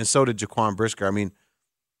 And so did Jaquan Brisker. I mean,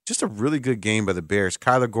 just a really good game by the Bears.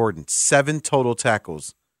 Kyler Gordon, 7 total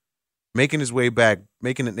tackles. Making his way back,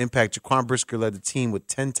 making an impact. Jaquan Brisker led the team with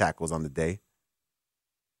 10 tackles on the day.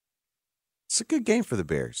 It's a good game for the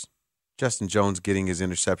Bears. Justin Jones getting his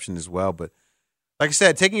interception as well. But like I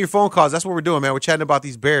said, taking your phone calls, that's what we're doing, man. We're chatting about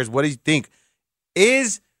these Bears. What do you think?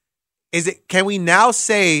 Can we now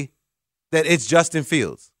say that it's Justin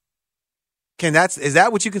Fields? Is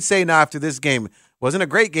that what you can say now after this game? Wasn't a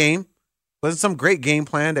great game. Wasn't some great game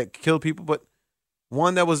plan that killed people, but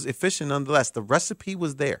one that was efficient nonetheless. The recipe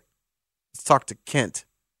was there. Let's talk to Kent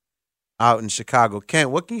out in Chicago.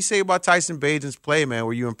 Kent, what can you say about Tyson Bagent's play, man?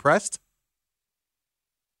 Were you impressed?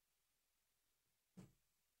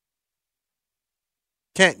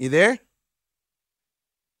 Kent, you there?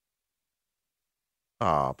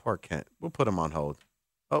 Oh, poor Kent. We'll put him on hold.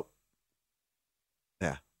 Oh.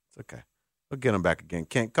 Yeah, it's okay. We'll get him back again.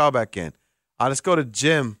 Kent, call back in. Let's go to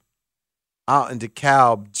Jim out in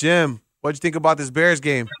DeKalb. Jim, what'd you think about this Bears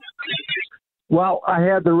game? Well, I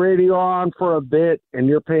had the radio on for a bit, and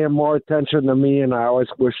you're paying more attention to me, and I always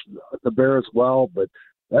wish the Bears well, but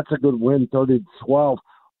that's a good win, 30-12.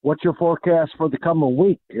 What's your forecast for the coming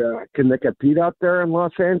week? Can they compete out there in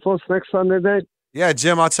Los Angeles next Sunday night? Yeah,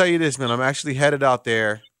 Jim, I'll tell you this, man. I'm actually headed out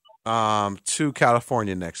there to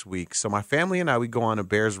California next week. So my family and I, we go on a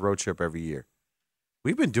Bears road trip every year.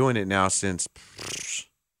 We've been doing it now since,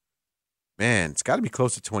 man, it's got to be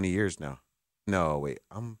close to 20 years now. No, wait,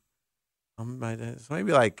 it's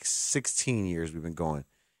maybe like 16 years we've been going.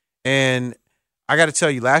 And I got to tell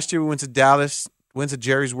you, last year we went to Dallas, went to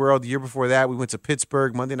Jerry's World. The year before that, we went to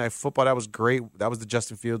Pittsburgh, Monday Night Football. That was great. That was the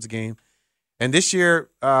Justin Fields game. And this year,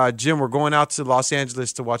 Jim, we're going out to Los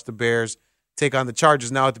Angeles to watch the Bears take on the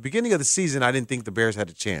Chargers. Now, at the beginning of the season, I didn't think the Bears had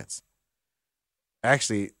a chance.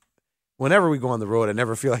 Actually, whenever we go on the road, I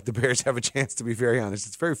never feel like the Bears have a chance, to be very honest.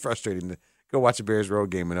 It's very frustrating to go watch a Bears road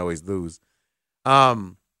game and always lose.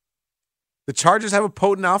 The Chargers have a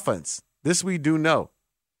potent offense. This we do know.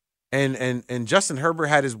 And Justin Herbert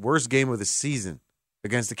had his worst game of the season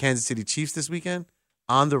against the Kansas City Chiefs this weekend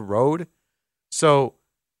on the road. So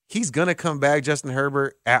he's going to come back, Justin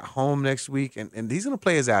Herbert, at home next week, and he's going to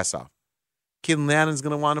play his ass off. Keenan Allen's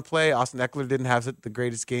going to want to play. Austin Eckler didn't have the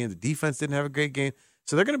greatest game. The defense didn't have a great game.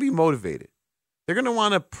 So they're going to be motivated. They're going to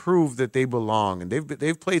want to prove that they belong, and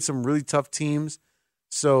they've played some really tough teams.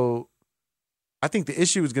 So I think the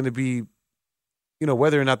issue is going to be,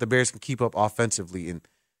 whether or not the Bears can keep up offensively. And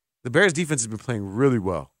the Bears defense has been playing really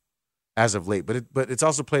well as of late, but it's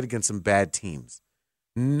also played against some bad teams.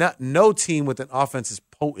 No team with an offense as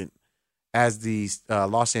potent as the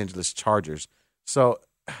Los Angeles Chargers. So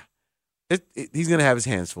he's going to have his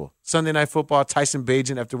hands full. Sunday Night Football, Tyson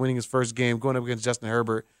Bagent, after winning his first game, going up against Justin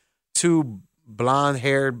Herbert, 2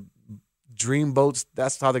 blonde-haired dreamboats.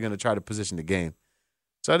 That's how they're going to try to position the game.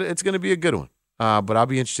 So it's going to be a good one. But I'll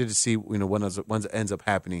be interested to see when it ends up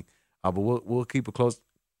happening. But we'll keep a close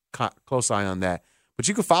eye on that. But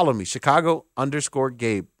you can follow me,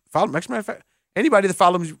 Chicago_Gabe. Follow me. As a matter of fact, anybody that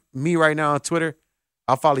follows me right now on Twitter,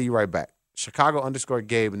 I'll follow you right back.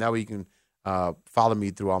 Chicago_Gabe, and that way you can follow me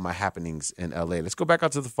through all my happenings in LA. Let's go back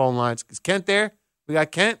out to the phone lines. Is Kent there? We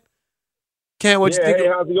got Kent. Kent, what'd you think? Hey,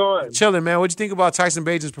 how's it going? Chilling, man. What'd you think about Tyson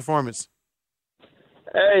Bagent's performance?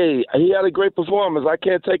 Hey, he had a great performance. I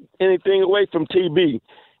can't take anything away from TB.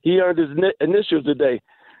 He earned his initials today,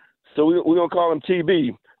 so we're going to call him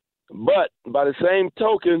TB. But by the same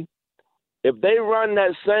token, if they run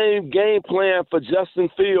that same game plan for Justin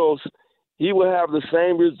Fields, he will have the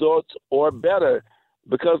same results or better,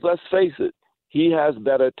 because let's face it, he has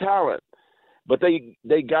better talent. But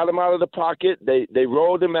they got him out of the pocket. They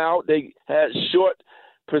rolled him out. They had short,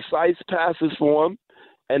 precise passes for him.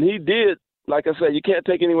 And he did, like I said, you can't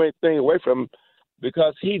take anything away from him,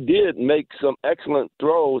 because he did make some excellent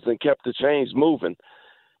throws and kept the chains moving.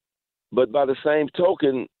 But by the same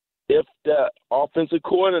token, if the offensive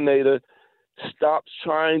coordinator stops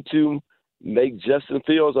trying to make Justin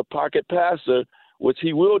Fields a pocket passer, which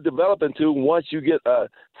he will develop into once you get a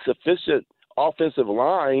sufficient offensive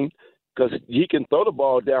line, because he can throw the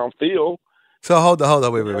ball downfield. So hold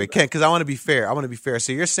on, wait, Ken, because I want to be fair.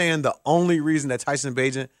 So you're saying the only reason that Tyson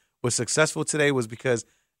Bagent was successful today was because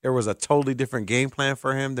there was a totally different game plan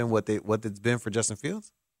for him than what it's been for Justin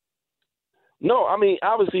Fields? No, I mean,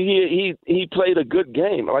 obviously he played a good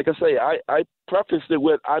game. Like I say, I prefaced it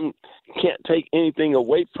with I can't take anything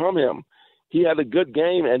away from him. he had a good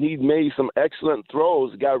game and he made some excellent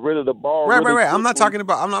throws. Got rid of the ball. Right. Quickly. I'm not talking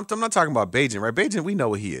about Bajan. Right, Bajan, we know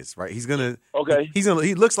what he is. Right, Okay.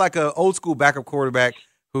 He looks like an old school backup quarterback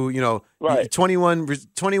who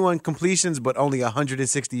 21 completions but only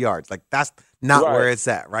 160 yards. Like that's not where it's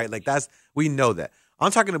at. Right, like we know that.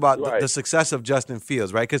 I'm talking about the success of Justin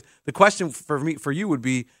Fields. Right, because the question for you would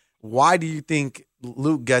be, why do you think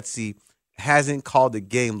Luke Getsy hasn't called a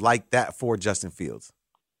game like that for Justin Fields?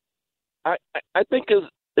 I think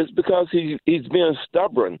it's because he's being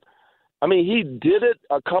stubborn. I mean, he did it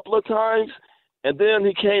a couple of times, and then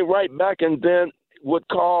he came right back and then would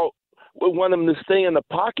want him to stay in the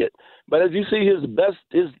pocket. But as you see, his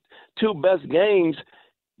two best games,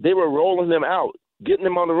 they were rolling him out, getting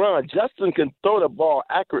him on the run. Justin can throw the ball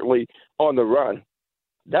accurately on the run.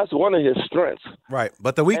 That's one of his strengths. Right.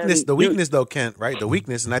 But the weakness though, Kent, right? The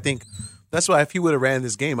weakness, and I think that's why if he would have ran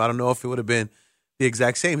this game, I don't know if it would have been the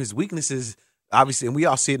exact same. His weaknesses, obviously, and we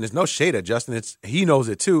all see it, and there's no shade at Justin. He knows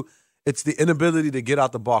it too. It's the inability to get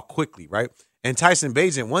out the ball quickly, right? And Tyson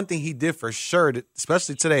Bagent, one thing he did for sure,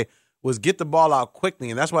 especially today, was get the ball out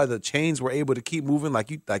quickly, and that's why the chains were able to keep moving,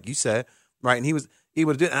 like you said, right? And he was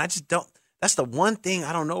able to do it. And I just don't. That's the one thing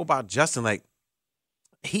I don't know about Justin. Like,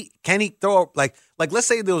 can he throw like let's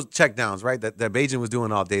say those check downs, right? That Bagent was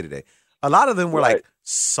doing all day today. A lot of them were like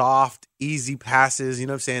soft, easy passes, you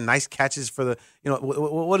know what I'm saying? Nice catches for the,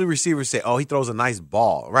 what do receivers say? Oh, he throws a nice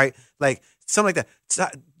ball, right? Like something like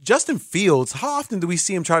that. Justin Fields, how often do we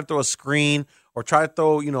see him try to throw a screen or try to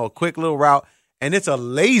throw, a quick little route, and it's a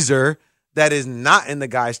laser that is not in the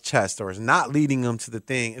guy's chest or is not leading him to the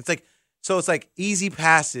thing? It's like easy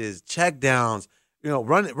passes, check downs,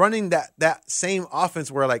 running that same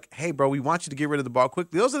offense where like, hey, bro, we want you to get rid of the ball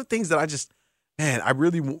quickly. Those are the things that I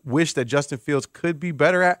really wish that Justin Fields could be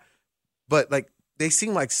better at, but like they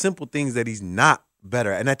seem like simple things that he's not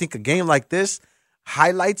better at. And I think a game like this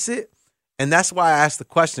highlights it, and that's why I asked the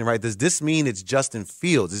question, right? Does this mean it's Justin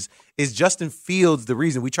Fields? Is Justin Fields the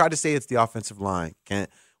reason? We try to say it's the offensive line, Kent.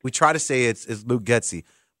 We try to say it's Luke Getsy,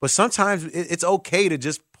 but sometimes it's okay to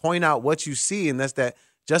just point out what you see, and that's that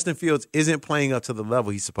Justin Fields isn't playing up to the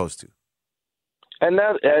level he's supposed to. And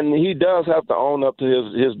he does have to own up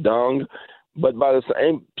to his dung. But by the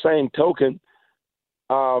same token,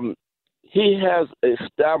 he has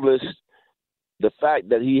established the fact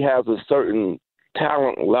that he has a certain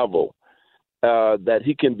talent level that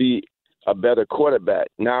he can be a better quarterback.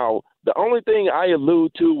 Now, the only thing I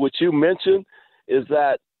allude to, which you mentioned, is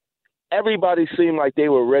that everybody seemed like they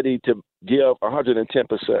were ready to give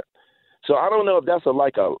 110%. So I don't know if that's a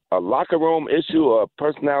locker room issue or a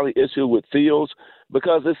personality issue with Fields,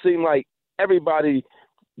 because it seemed like everybody,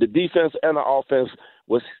 the defense and the offense,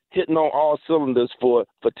 was hitting on all cylinders for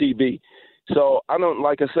TB. So I don't,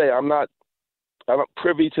 like I say, I'm not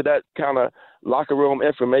privy to that kind of locker room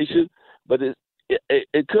information, but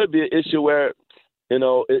it could be an issue where,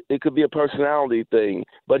 it could be a personality thing.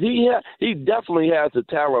 But he definitely has a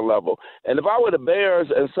talent level. And if I were the Bears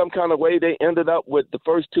and some kind of way they ended up with the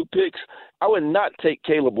first two picks, I would not take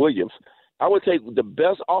Caleb Williams. I would take the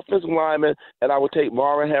best offensive lineman, and I would take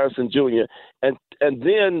Marvin Harrison Jr. and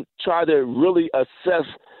then try to really assess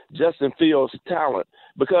Justin Fields' talent,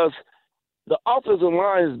 because the offensive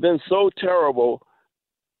line has been so terrible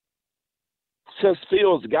since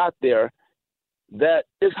Fields got there that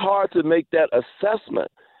it's hard to make that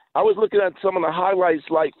assessment. I was looking at some of the highlights,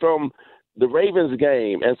 like from the Ravens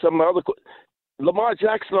game and some other. Lamar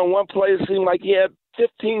Jackson on one play, it seemed like he had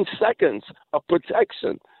 15 seconds of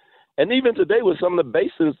protection. And even today with some of the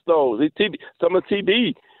bases throws, some of the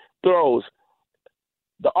TB throws,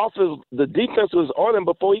 the defense was on him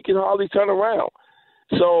before he could hardly turn around.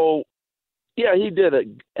 So, yeah, he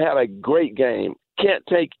had a great game. Can't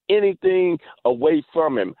take anything away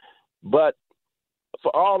from him. But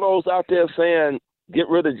for all those out there saying get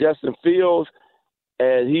rid of Justin Fields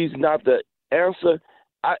and he's not the answer,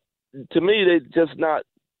 to me they're just not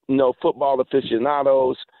football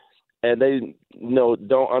aficionados, and they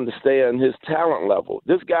don't understand his talent level.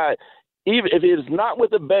 This guy, even if he's not with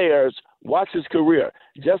the Bears, watch his career.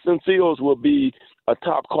 Justin Fields will be a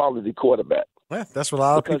top quality quarterback. Yeah, that's what a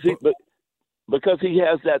lot of people. Because he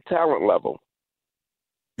has that talent level.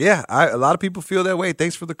 Yeah, a lot of people feel that way.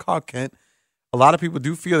 Thanks for the call, Kent. A lot of people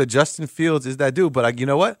do feel that Justin Fields is that dude, but you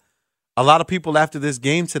know what? A lot of people after this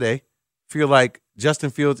game today feel like Justin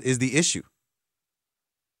Fields is the issue.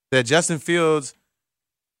 That Justin Fields,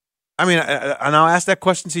 and I'll ask that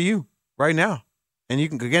question to you right now. And you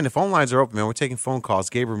can, again, the phone lines are open, man. We're taking phone calls.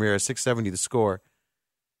 Gabe Ramirez, 670 The Score.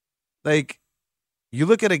 Like, you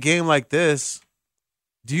look at a game like this,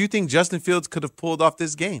 do you think Justin Fields could have pulled off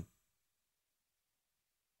this game?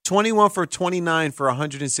 21 for 29 for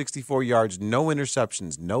 164 yards, no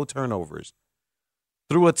interceptions, no turnovers.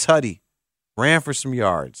 Threw a tutty, ran for some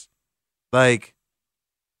yards. Like,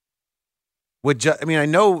 I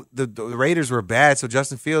know the Raiders were bad, so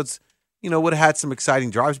Justin Fields, would have had some exciting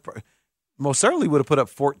drives. Most certainly would have put up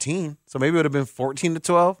 14. So maybe it would have been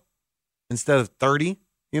 14-12 instead of 30.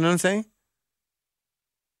 You know what I'm saying?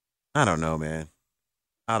 I don't know, man.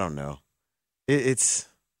 I don't know. It's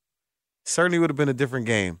certainly would have been a different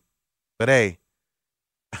game. But hey,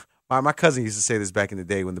 my cousin used to say this back in the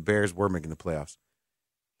day when the Bears were making the playoffs.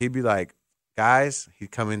 He'd be like, guys,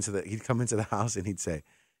 he'd come into the house and he'd say,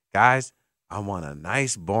 guys, I want a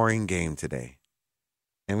nice boring game today.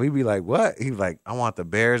 And we'd be like, what? He'd be like, I want the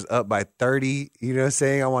Bears up by 30. You know what I'm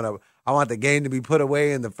saying? I want the game to be put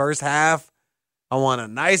away in the first half. I want a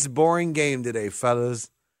nice boring game today,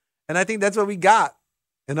 fellas. And I think that's what we got.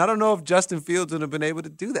 And I don't know if Justin Fields would have been able to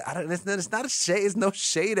do that. It's not a shade. It's no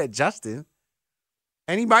shade at Justin.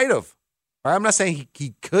 And he might have. Right? I'm not saying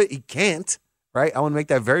he could. He can't. Right? I want to make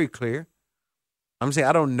that very clear. I'm saying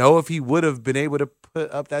I don't know if he would have been able to put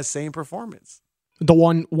up that same performance. The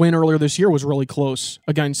one win earlier this year was really close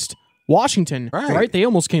against Washington. Right? They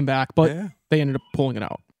almost came back, but they ended up pulling it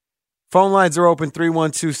out. Phone lines are open,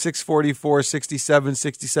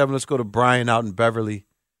 312-644-6767. Let's go to Brian out in Beverly.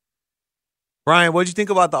 Brian, what did you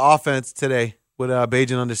think about the offense today with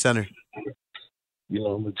Bajan under center? I'm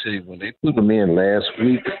going to tell you, when they put him in last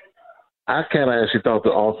week, I kind of actually thought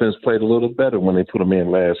the offense played a little better when they put him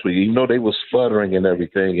in last week. Even though they were sputtering and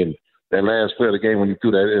everything, and that last play of the game when he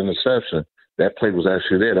threw that interception, that play was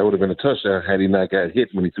actually there. That would have been a touchdown had he not got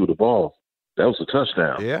hit when he threw the ball. That was a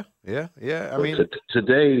touchdown. Yeah. I mean,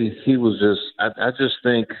 today he was just. I just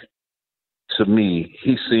think, to me,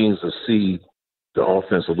 he seems to see the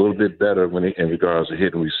offense a little bit better in regards to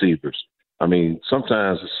hitting receivers. I mean,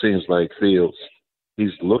 sometimes it seems like Fields,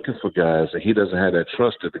 he's looking for guys and he doesn't have that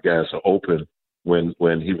trust that the guys are open when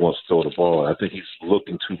he wants to throw the ball. I think he's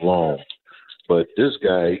looking too long. But this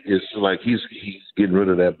guy is like he's getting rid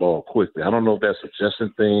of that ball quickly. I don't know if that's a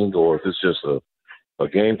Justin thing or if it's just a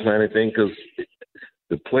game planning thing, because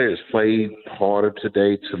the players played harder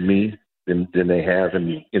today to me than they have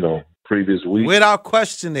in previous weeks. Without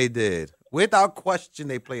question, they did. Without question,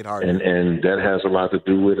 they played harder. And that has a lot to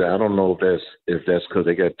do with it. I don't know if that's because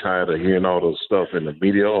they got tired of hearing all those stuff in the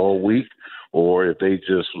media all week, or if they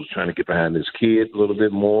just was trying to get behind this kid a little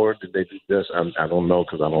bit more. Did they do this? I don't know,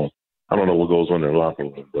 because I don't know what goes on in the locker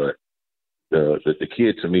room. But the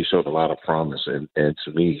kid to me showed a lot of promise, and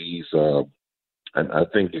to me he's. And I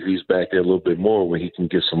think if he's back there a little bit more, when he can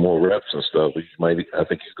get some more reps and stuff, I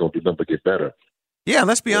think he's going to do nothing but get better. Yeah, and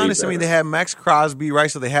let's be honest. I mean, they had Max Crosby,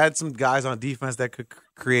 right? So they had some guys on defense that could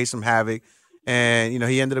create some havoc. And,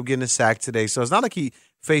 he ended up getting a sack today. So it's not like he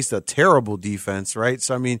faced a terrible defense, right?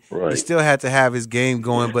 So, I mean, He still had to have his game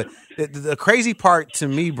going. But the crazy part to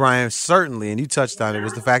me, Brian, certainly, and you touched on it,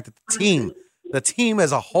 was the fact that the team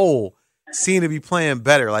as a whole seemed to be playing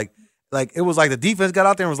better. Like it was like the defense got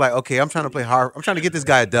out there and was like, okay, I'm trying to play hard. I'm trying to get this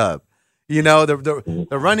guy a dub. The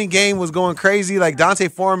running game was going crazy. Like Dante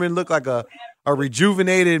Foreman looked like a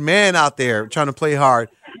rejuvenated man out there trying to play hard.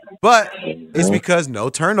 But it's because no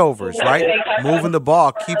turnovers, right? Moving the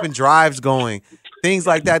ball, keeping drives going, things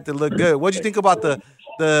like that look good. What do you think about the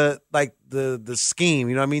scheme?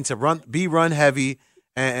 You know what I mean? To run heavy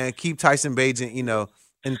and keep Tyson Bagent,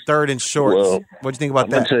 in third and shorts. Well, what do you think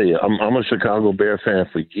about that? I'm gonna tell you, I'm a Chicago Bear fan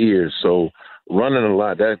for years, so running a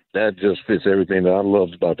lot that just fits everything that I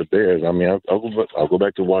loved about the Bears. I mean, I'll go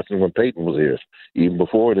back to watching when Peyton was here, even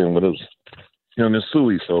before then when it was and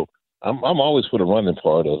Suey. So I'm always for the running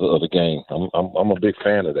part of the game. I'm a big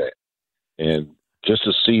fan of that, and just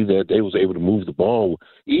to see that they was able to move the ball,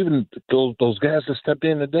 even those guys that stepped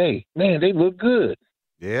in today, man, they look good.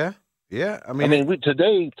 Yeah. I mean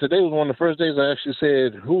today was one of the first days I actually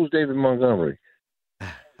said, "Who's David Montgomery?"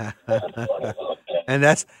 and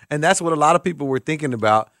that's what a lot of people were thinking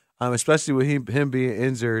about, especially with him being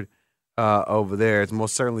injured over there. It's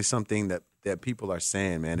most certainly something that people are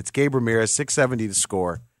saying, man. It's Gabe Ramirez, 670 to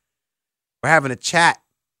score. We're having a chat,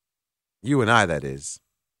 you and I, that is.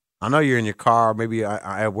 I know you're in your car, maybe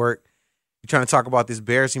at work. You're trying to talk about this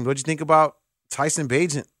Bears team. What did you think about Tyson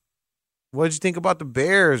Bagent? What did you think about the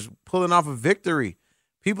Bears pulling off a victory?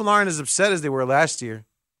 People aren't as upset as they were last year.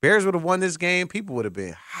 Bears would have won this game. People would have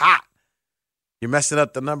been hot. You're messing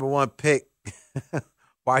up the number one pick.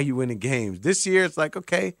 Why are you winning games? This year, it's like,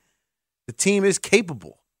 okay, the team is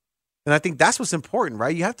capable. And I think that's what's important,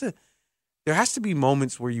 right? There has to be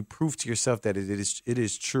moments where you prove to yourself that it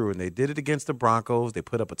is true. And they did it against the Broncos. They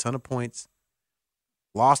put up a ton of points.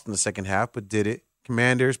 Lost in the second half, but did it.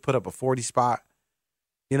 Commanders put up a 40 spot.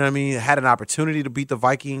 You know what I mean? Had an opportunity to beat the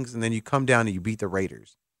Vikings, and then you come down and you beat the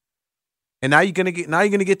Raiders. And now you're gonna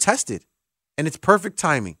get tested, and it's perfect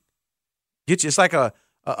timing. It's like a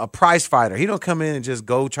prize fighter. He don't come in and just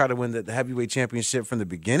go try to win the heavyweight championship from the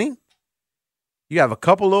beginning. You have a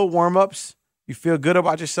couple little warm-ups. You feel good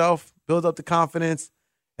about yourself, build up the confidence,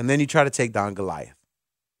 and then you try to take down Goliath.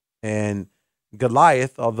 And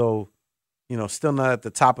Goliath, although, still not at the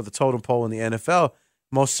top of the totem pole in the NFL,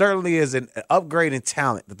 most certainly is an upgrade in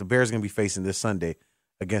talent that the Bears are going to be facing this Sunday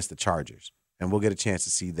against the Chargers. And we'll get a chance to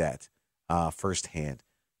see that firsthand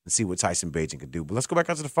and see what Tyson Bagent could do. But let's go back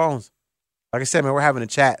onto the phones. Like I said, man, we're having a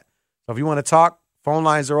chat. So if you want to talk, phone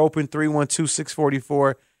lines are open,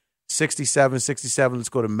 312-644-6767. Let's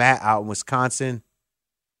go to Matt out in Wisconsin.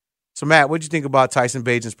 So, Matt, what did you think about Tyson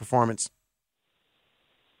Bagent's performance?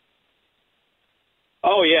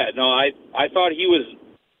 Oh, yeah. No, I thought he was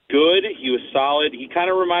good. He was solid. He kind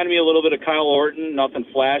of reminded me a little bit of Kyle Orton, nothing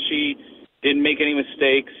flashy, didn't make any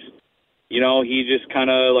mistakes. He just kind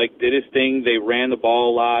of did his thing. They ran the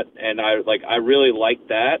ball a lot, and I really liked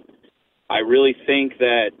that. I really think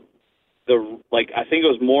that I think it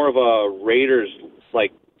was more of a Raiders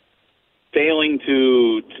failing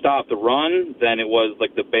to stop the run than it was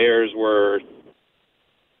the Bears were,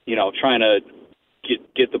 trying to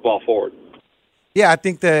get the ball forward. Yeah, I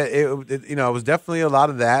think that it was definitely a lot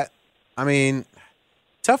of that. I mean,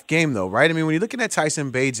 tough game though, right? I mean, when you're looking at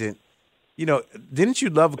Tyson Bagent, didn't you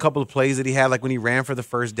love a couple of plays that he had, when he ran for the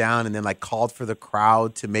first down and then called for the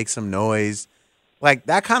crowd to make some noise?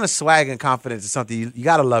 That kind of swag and confidence is something you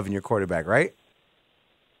got to love in your quarterback, right?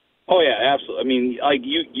 Oh yeah, absolutely. I mean,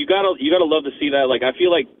 you gotta love to see that. I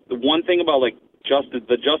feel like the one thing about the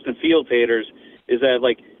Justin Fields haters is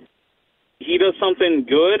that he does something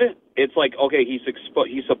good, it's okay, he's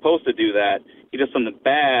supposed to do that. He does something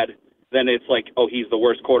bad, then it's he's the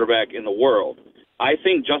worst quarterback in the world. I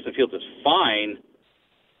think Justin Fields is fine.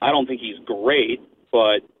 I don't think he's great,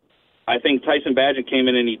 but I think Tyson Bagent came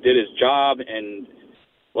in and he did his job, and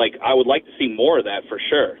I would like to see more of that for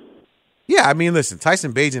sure. Yeah, I mean, listen,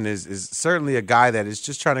 Tyson Bagent is certainly a guy that is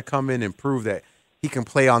just trying to come in and prove that he can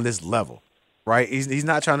play on this level, right? He's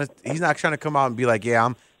not trying to come out and be like, yeah,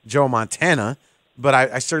 I'm Joe Montana, but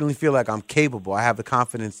I certainly feel like I'm capable. I have the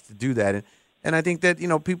confidence to do that, and I think that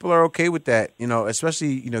people are okay with that.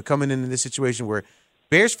 Especially coming into this situation where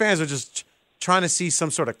Bears fans are just trying to see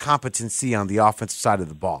some sort of competency on the offensive side of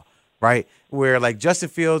the ball, right? Where Justin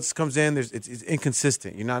Fields comes in, it's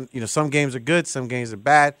inconsistent. Some games are good, some games are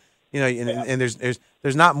bad. And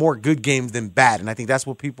there's not more good games than bad, and I think that's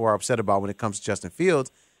what people are upset about when it comes to Justin Fields.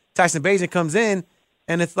 Tyson Bagent comes in,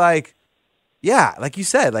 and it's yeah, like you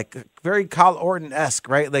said, very Kyle Orton-esque,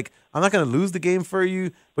 right? I'm not going to lose the game for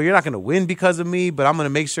you, but you're not going to win because of me, but I'm going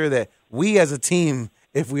to make sure that we as a team,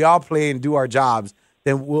 if we all play and do our jobs,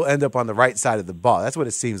 then we'll end up on the right side of the ball. That's what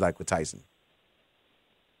it seems like with Tyson.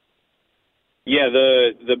 Yeah,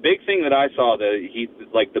 the big thing that I saw that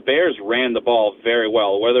the Bears ran the ball very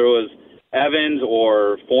well, whether it was Evans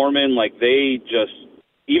or Foreman, they just,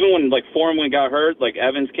 even when Foreman got hurt,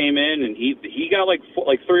 Evans came in and he got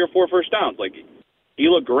 3 or 4 first downs. He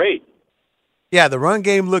looked great. Yeah, the run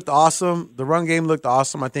game looked awesome.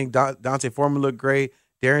 I think Dante Foreman looked great.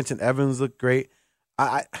 Darrington Evans looked great.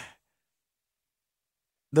 The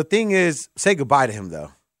thing is, say goodbye to him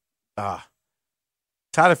though.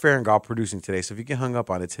 Tyler Farringall producing today, so if you get hung up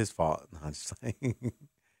on it, it's his fault. No, I'm just saying.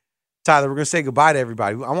 Tyler, we're gonna say goodbye to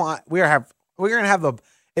everybody. We're gonna have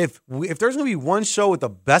if there's gonna be one show with the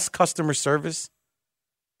best customer service,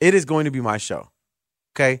 it is going to be my show.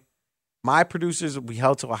 Okay, my producers will be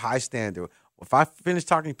held to a high standard. If I finish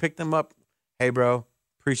talking, pick them up. Hey, bro,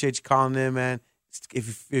 appreciate you calling in, man.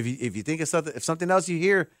 If you think it's something, if something else you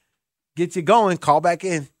hear gets you going, call back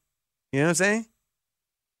in. You know what I'm saying?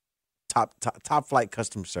 Top flight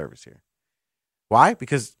customer service here. Why?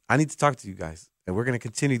 Because I need to talk to you guys, and we're going to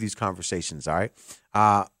continue these conversations, all right?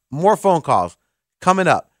 More phone calls coming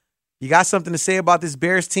up. You got something to say about this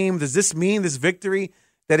Bears team? Does this mean, this victory,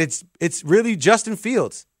 that it's really Justin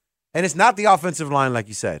Fields, and it's not the offensive line like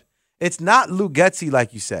you said. It's not Luke Getsy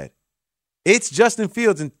like you said. It's Justin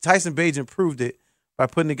Fields, and Tyson Bagent proved it by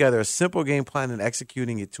putting together a simple game plan and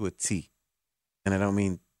executing it to a T. And I don't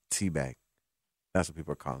mean teabag. That's what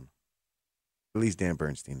people are calling him. At least Dan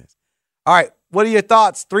Bernstein is. All right, what are your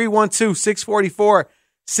thoughts?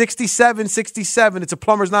 312-644-6767. It's a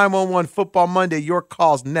Plumbers 911 Football Monday. Your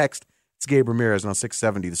call's next. It's Gabe Ramirez on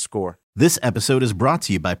 670 The Score. This episode is brought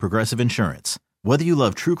to you by Progressive Insurance. Whether you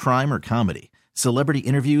love true crime or comedy, celebrity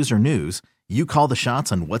interviews or news, you call the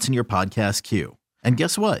shots on what's in your podcast queue. And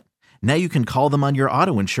guess what? Now you can call them on your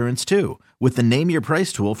auto insurance too with the Name Your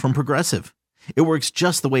Price tool from Progressive. It works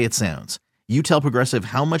just the way it sounds. You tell Progressive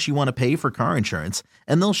how much you want to pay for car insurance,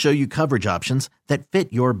 and they'll show you coverage options that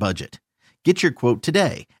fit your budget. Get your quote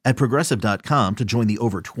today at Progressive.com to join the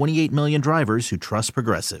over 28 million drivers who trust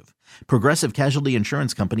Progressive. Progressive Casualty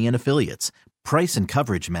Insurance Company and Affiliates. Price and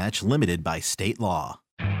coverage match limited by state law.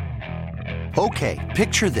 Okay,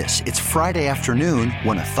 picture this. It's Friday afternoon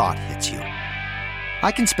when a thought hits you.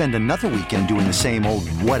 I can spend another weekend doing the same old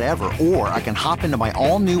whatever, or I can hop into my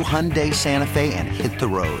all-new Hyundai Santa Fe and hit the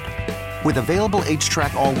road. With available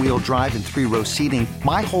H-Track all-wheel drive and 3-row seating,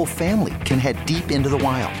 my whole family can head deep into the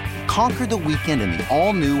wild. Conquer the weekend in the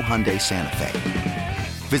all-new Hyundai Santa Fe.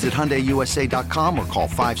 Visit HyundaiUSA.com or call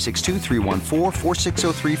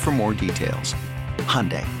 562-314-4603 for more details.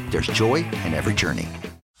 Hyundai, there's joy in every journey.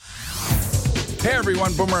 Hey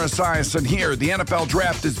everyone, Boomer Esiason here. The NFL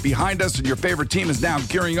Draft is behind us and your favorite team is now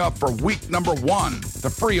gearing up for week number 1. The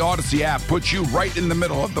free Odyssey app puts you right in the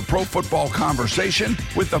middle of the pro football conversation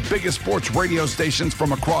with the biggest sports radio stations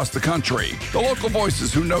from across the country. The local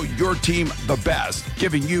voices who know your team the best,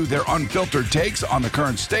 giving you their unfiltered takes on the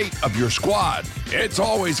current state of your squad. It's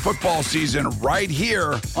always football season right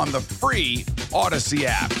here on the free Odyssey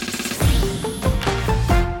app.